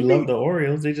don't what it really would love be. the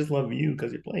Orioles. They just love you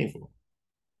because you're playing for them.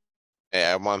 Hey,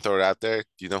 I want to throw it out there.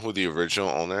 Do you know who the original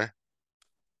owner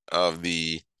of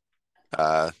the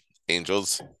uh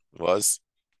Angels was?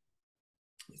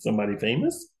 Somebody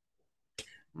famous?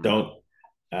 Mm, Don't.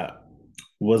 Uh,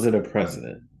 was it a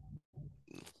president?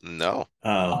 no.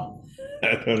 Oh,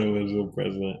 I thought it was a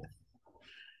president.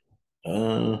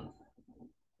 Uh,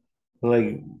 like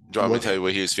Do you want me to what? tell you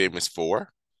what he was famous for?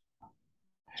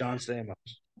 John Stamos.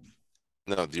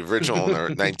 No, the original owner,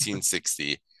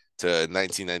 1960 to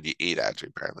 1998, actually,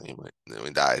 apparently, when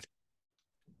he died.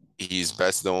 He's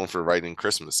best known for writing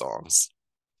Christmas songs.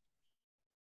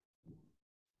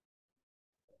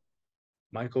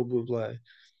 Michael Bublé.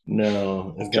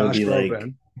 No, it's got to Josh be like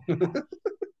Groban.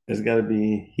 it's got to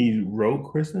be. He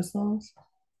wrote Christmas songs.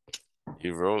 He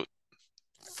wrote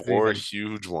four Even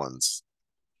huge ones.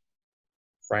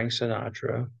 Frank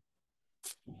Sinatra.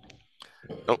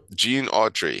 Nope, Gene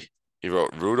Autry. He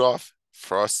wrote Rudolph,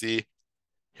 Frosty,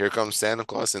 Here Comes Santa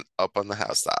Claus, and Up on the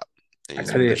Housetop. And I he's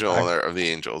the couldn't. original owner of the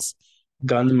Angels.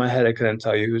 Gun to my head, I couldn't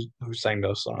tell you who sang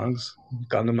those songs.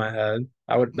 Gun to my head.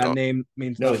 I would that No, name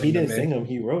means No, he nothing to didn't me. sing them.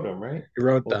 He wrote them, right? He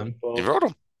wrote Well, them. he well, wrote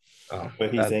them. Oh,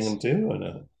 but he sang them that's too, or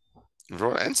no? He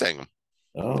wrote and sang them.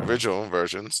 The Oh, original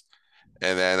versions.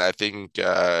 And then I think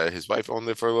his wife owned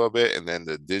it for a little bit, and then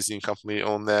the Disney company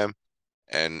owned them.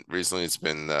 And recently it's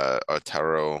been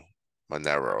Otero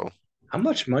Monero. how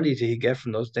much money did he get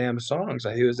from those damn songs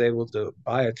that he was able to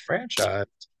buy a franchise?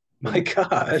 My the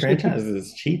God. franchise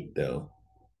is cheap though.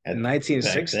 In At back then.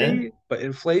 1960, but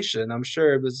inflation, I'm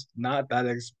sure it was not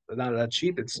that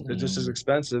cheap. It's just as Mm.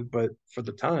 expensive, but for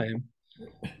the time,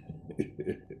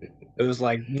 it was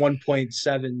like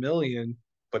 1.7 million,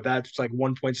 but that's like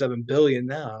 1.7 billion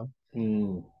now.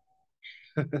 Mm,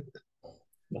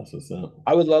 that's what's up.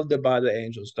 I would love to buy the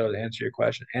Angels, though, to answer your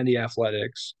question, and the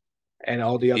Athletics, and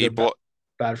all the He other bought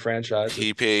bad franchises.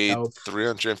 he paid Help.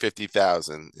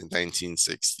 350,000 in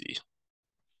 1960.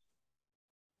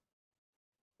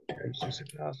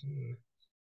 60,000.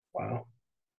 Wow.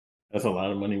 That's a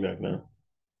lot of money back then.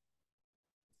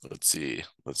 Let's see.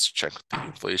 Let's check the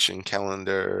inflation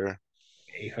calendar.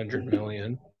 800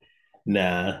 million.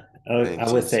 Nah,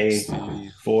 I would say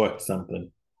 1960. four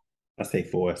something. I say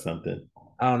four something.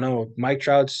 I don't know. Mike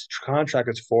Trout's contract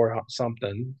is for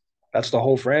something. That's the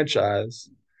whole franchise.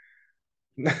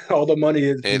 All the money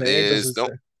is from It the Angels is is nope.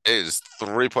 there. It is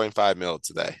 3.5 mil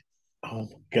today. Oh my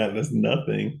god, that's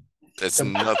nothing. It's To,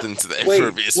 nothing today for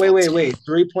a baseball team. wait.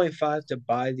 3.5 to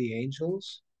buy the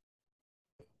Angels?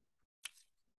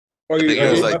 I think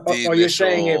it was like the Or you're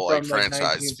saying it initial like from like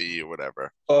franchise 19? fee or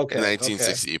whatever. In Okay, okay,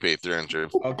 1960, you paid okay.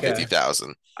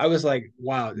 350,000. I was like,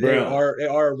 wow, Bro, they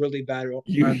are a really bad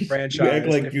you run you act franchise.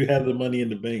 like you have the money in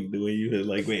the bank the way you had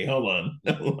like, wait, hold on.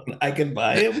 I can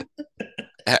buy him.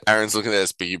 Aaron's looking at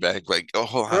his piggy bank like, oh,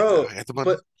 hold on, Bro, I got the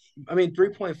money. but I mean,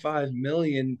 3.5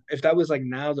 million. If that was like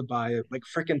now to buy it, like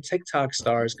freaking TikTok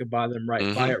stars could buy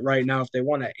Hmm. it right now if they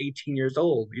want at 18 years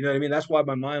old. You know what I mean? That's why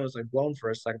my mind was like blown for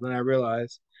a second. Then I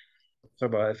realized, so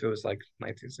about if it was like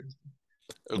 1960.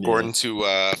 Yeah. According to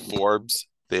Forbes,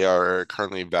 they are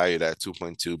currently valued at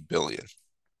 2.2 billion.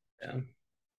 Yeah,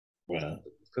 Wow.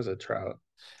 because of Trout.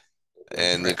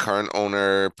 And the Right. current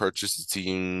owner purchased the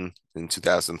team in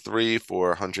 2003 for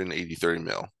 183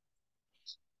 mil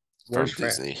from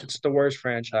Disney. It's the worst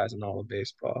franchise in all of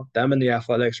baseball. Them and the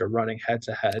Athletics are running head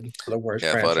to head for the worst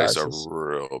The Athletics are franchises.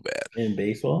 real bad. In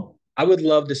baseball? I would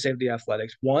love to save the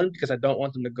Athletics. One, because I don't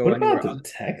want them to go What about anywhere the other.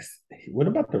 Tex? What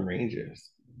about the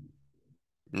Rangers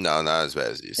No, not as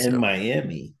bad as these and two.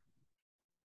 Miami?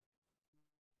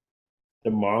 The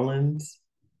Marlins?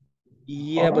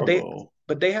 Yeah, Horrible.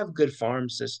 but they have good farm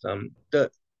system. The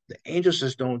Angels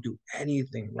just don't do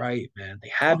anything right, man. They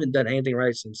haven't done anything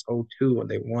right since '02 when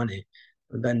they won it.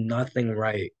 They've done nothing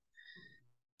right.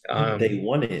 Yeah, but they Um,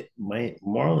 won it. My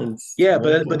Marlins yeah, won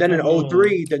but one then in time in a row.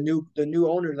 '03, the new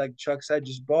owner, like Chuck said,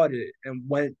 just bought it and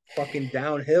went fucking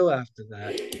downhill after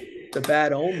that. It's a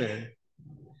bad omen.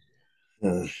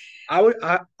 Ugh.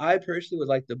 I personally would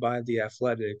like to buy the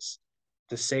Athletics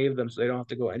to save them so they don't have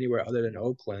to go anywhere other than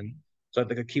Oakland. So that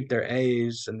they could keep their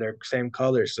A's and their same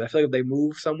colors. So I feel like if they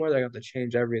move somewhere, they have to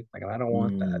change everything. I don't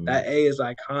want that. Mm. That A is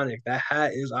iconic. That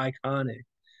hat is iconic.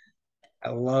 I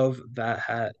love that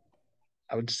hat.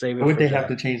 I would save Why it would for they have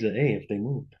to that. change the A if they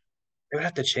moved? They would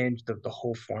have to change the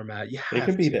whole format. You They have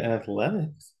could be to. the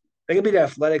Athletics. They could be the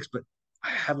Athletics, but I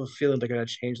have a feeling they're gonna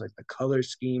change like the color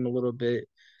scheme a little bit.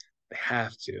 They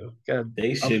have to. Gotta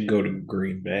They up should go to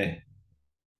Green Bay.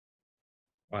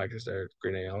 why because they're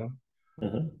green and yellow.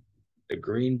 Uh-huh. The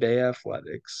Green Bay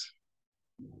Athletics.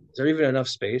 Is there even enough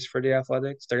space for the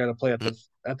Athletics? They're gonna play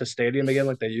at the stadium again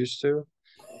like they used to.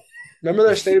 Remember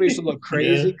their stadium used to look Yeah.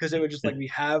 crazy because it would just like we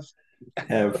have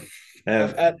Have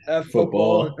have have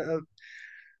football. football.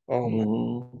 Oh my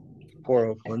Mm-hmm. poor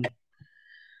Oakland.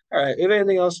 All right. You have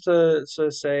anything else to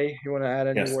say? You want to add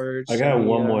any Yes. words? I got Any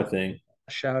one more thing.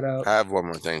 shout out? I have one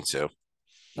more thing too. All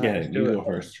right, Yeah, let's you do it. go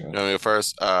first, Joe. You know,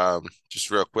 first, just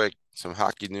real quick, some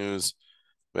hockey news.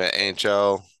 With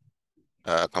NHL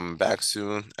coming back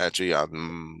soon. Actually,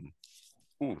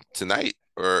 tonight,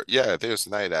 or yeah, I think it was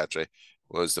tonight. Actually,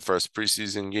 was the first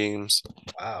preseason games.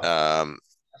 Wow.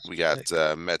 We got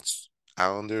Mets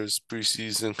Islanders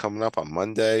preseason coming up on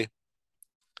Monday,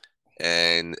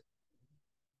 and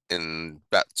in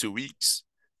about 2 weeks,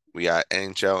 we got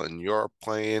NHL in Europe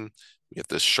playing. We have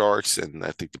the Sharks, and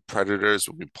I think the Predators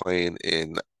will be playing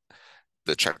in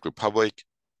the Czech Republic.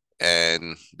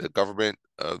 And the government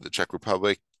of the Czech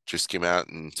Republic just came out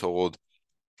and told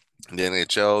the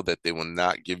NHL that they will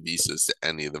not give visas to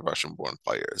any of the Russian-born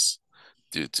players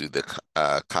due to the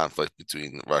conflict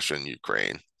between Russia and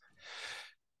Ukraine.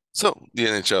 So the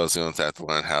NHL is going to have to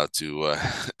learn how to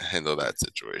handle that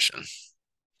situation.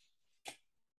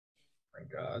 My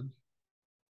God.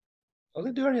 Don't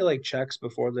they do any like checks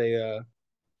before they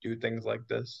do things like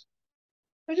this?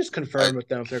 I just I, confirm with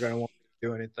them if they're gonna want to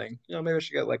do anything. Maybe I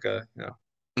should get like a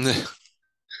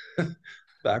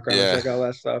background yeah, check, all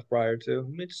that stuff prior to. Let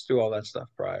me just do all that stuff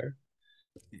prior.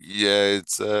 yeah,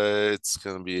 it's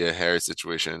going to be a hairy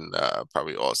situation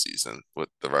probably all season with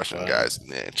the Russian guys in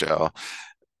the NHL.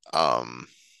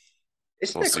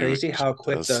 Isn't We'll it see what crazy how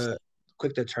does.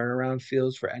 quick the turnaround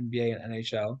feels for NBA and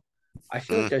NHL? I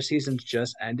feel like Mm, their seasons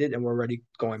just ended and we're already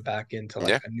going back into like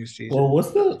yeah, a new season. Well,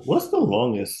 what's the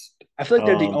longest I feel like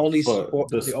they're for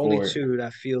the the only sport? two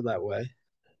that feel that way.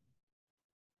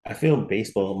 I feel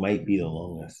baseball might be the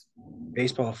longest.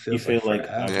 Baseball You feels like feel like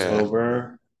yeah. forever.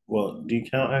 October? Well, do you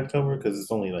count October? Because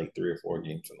it's only like 3 or 4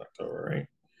 games in October, right?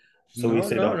 So we No,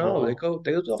 say the no, no. whole. They go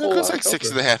the It whole goes like six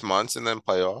October. and a half months and then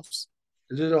playoffs.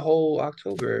 They do the whole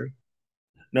October.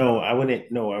 No, I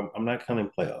wouldn't. No, I'm not counting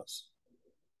playoffs.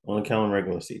 I'm only counting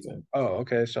regular season. Oh,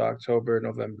 okay. So October,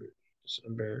 November,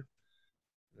 December,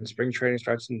 and spring training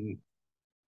starts in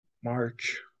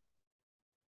March.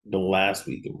 The last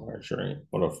week of March, right?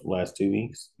 Or the last 2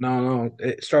 weeks. No, no.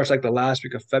 It starts like the last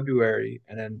week of February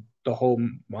and then the whole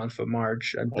month of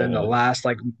March. And then the Okay. last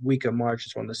like week of March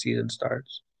is when the season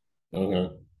starts.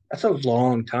 Okay. That's a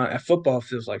long time. Football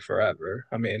feels like forever.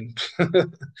 I mean,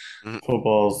 Mhm.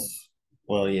 Football's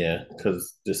well, yeah,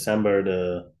 because December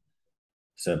to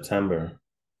September.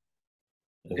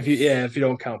 if you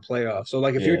don't count playoffs. So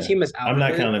like if your Yeah, team is out I'm of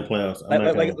not it, counting playoffs. I'm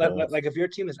not counting playoffs. like if your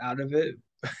team is out of it,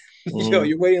 Mm-hmm.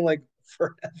 you're waiting like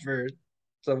forever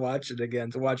to watch it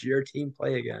again, to watch your team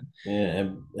play again.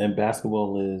 Yeah, and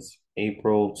basketball is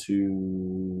April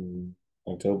to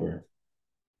October.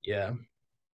 Yeah.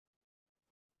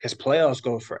 Because playoffs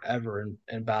go forever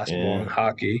in basketball and Yeah.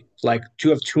 hockey. Like to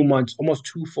have 2 months, almost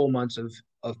 2 full months of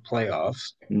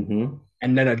playoffs. Mm-hmm.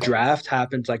 And then a draft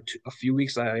happens like a few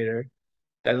weeks later.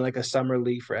 Then like a summer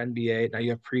league for NBA. Now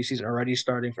you have preseason already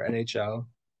starting for NHL.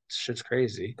 Shit's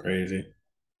crazy. Crazy.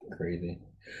 Crazy.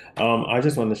 I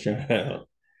just want to shout out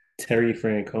Terry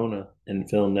Francona and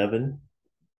Phil Nevin.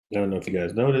 I don't know if you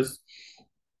guys noticed,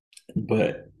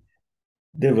 but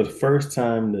they were the first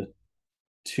time the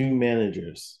two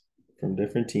managers from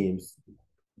different teams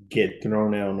get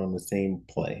thrown out on the same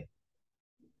play.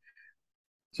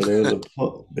 So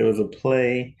there was a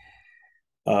play.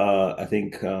 I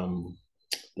think the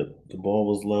ball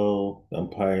was low. The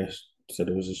umpire said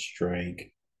it was a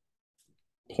strike.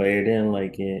 Player didn't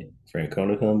like it.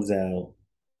 Francona comes out,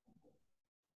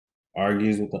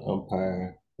 argues with the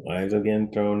umpire, winds up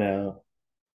getting thrown out,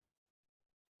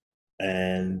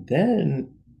 and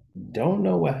then don't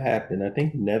know what happened. I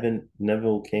think Nevin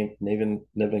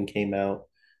came out,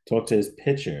 talked to his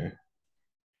pitcher,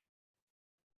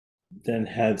 then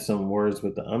had some words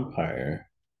with the umpire,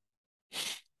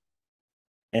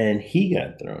 and he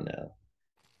got thrown out.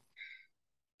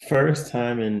 First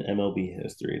time in MLB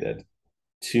history that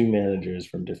two managers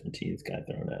from different teams got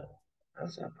thrown out.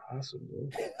 That's not possible.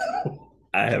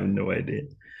 I have no idea.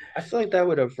 I feel like that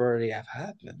would have already have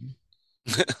happened.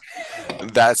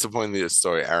 That's the point of the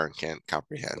story Aaron can't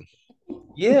comprehend.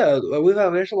 Yeah,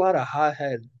 there's a lot of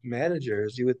hothead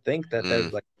managers. You would think that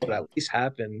Mm, would at least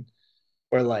happen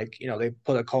where like they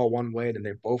put a call one way and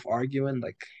they're both arguing.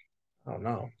 Like I don't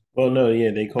know. Well, no,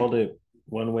 yeah, they called it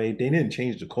one way. They didn't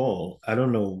change the call. I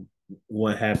don't know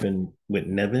what happened with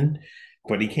Nevin,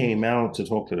 but he came out to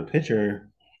talk to the pitcher,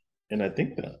 and I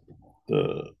think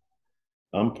the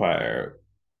umpire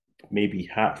may be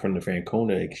hot from the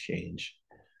Francona exchange.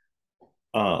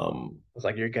 It's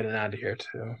like you're getting out of here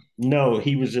too. No,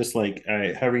 he was just like, "All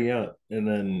right, hurry up," and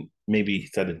then maybe he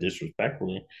said it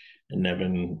disrespectfully, and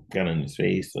Nevin got in his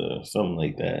face or something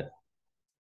like that.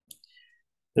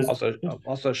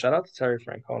 Also, shout out to Terry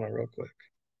Francona real quick.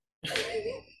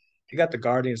 He got the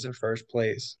Guardians in first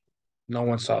place. No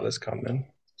one saw this coming.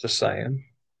 Just saying.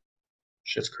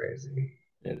 Shit's crazy.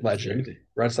 Legend. Crazy.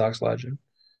 Red Sox legend.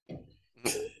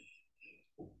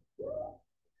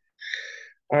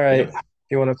 All right. Yep.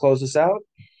 You want to close this out?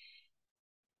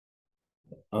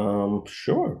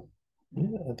 Sure.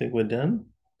 Yeah, I think we're done.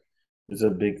 It's a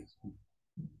big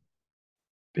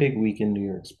week in New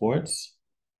York sports.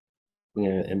 We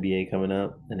got NBA coming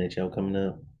up, NHL coming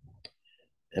up,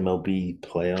 MLB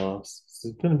playoffs.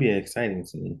 It's going to be an exciting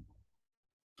season.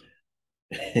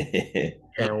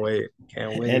 Can't wait.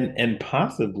 And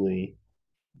possibly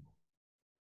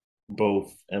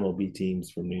both MLB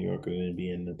teams from New York are going to be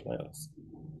in the playoffs.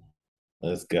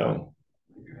 Let's go.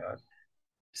 Oh,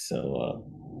 so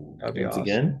once awesome.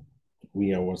 again,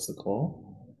 we are What's the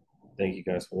Call. Thank you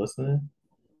guys for listening.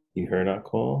 You heard our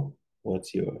call.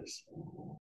 What's yours?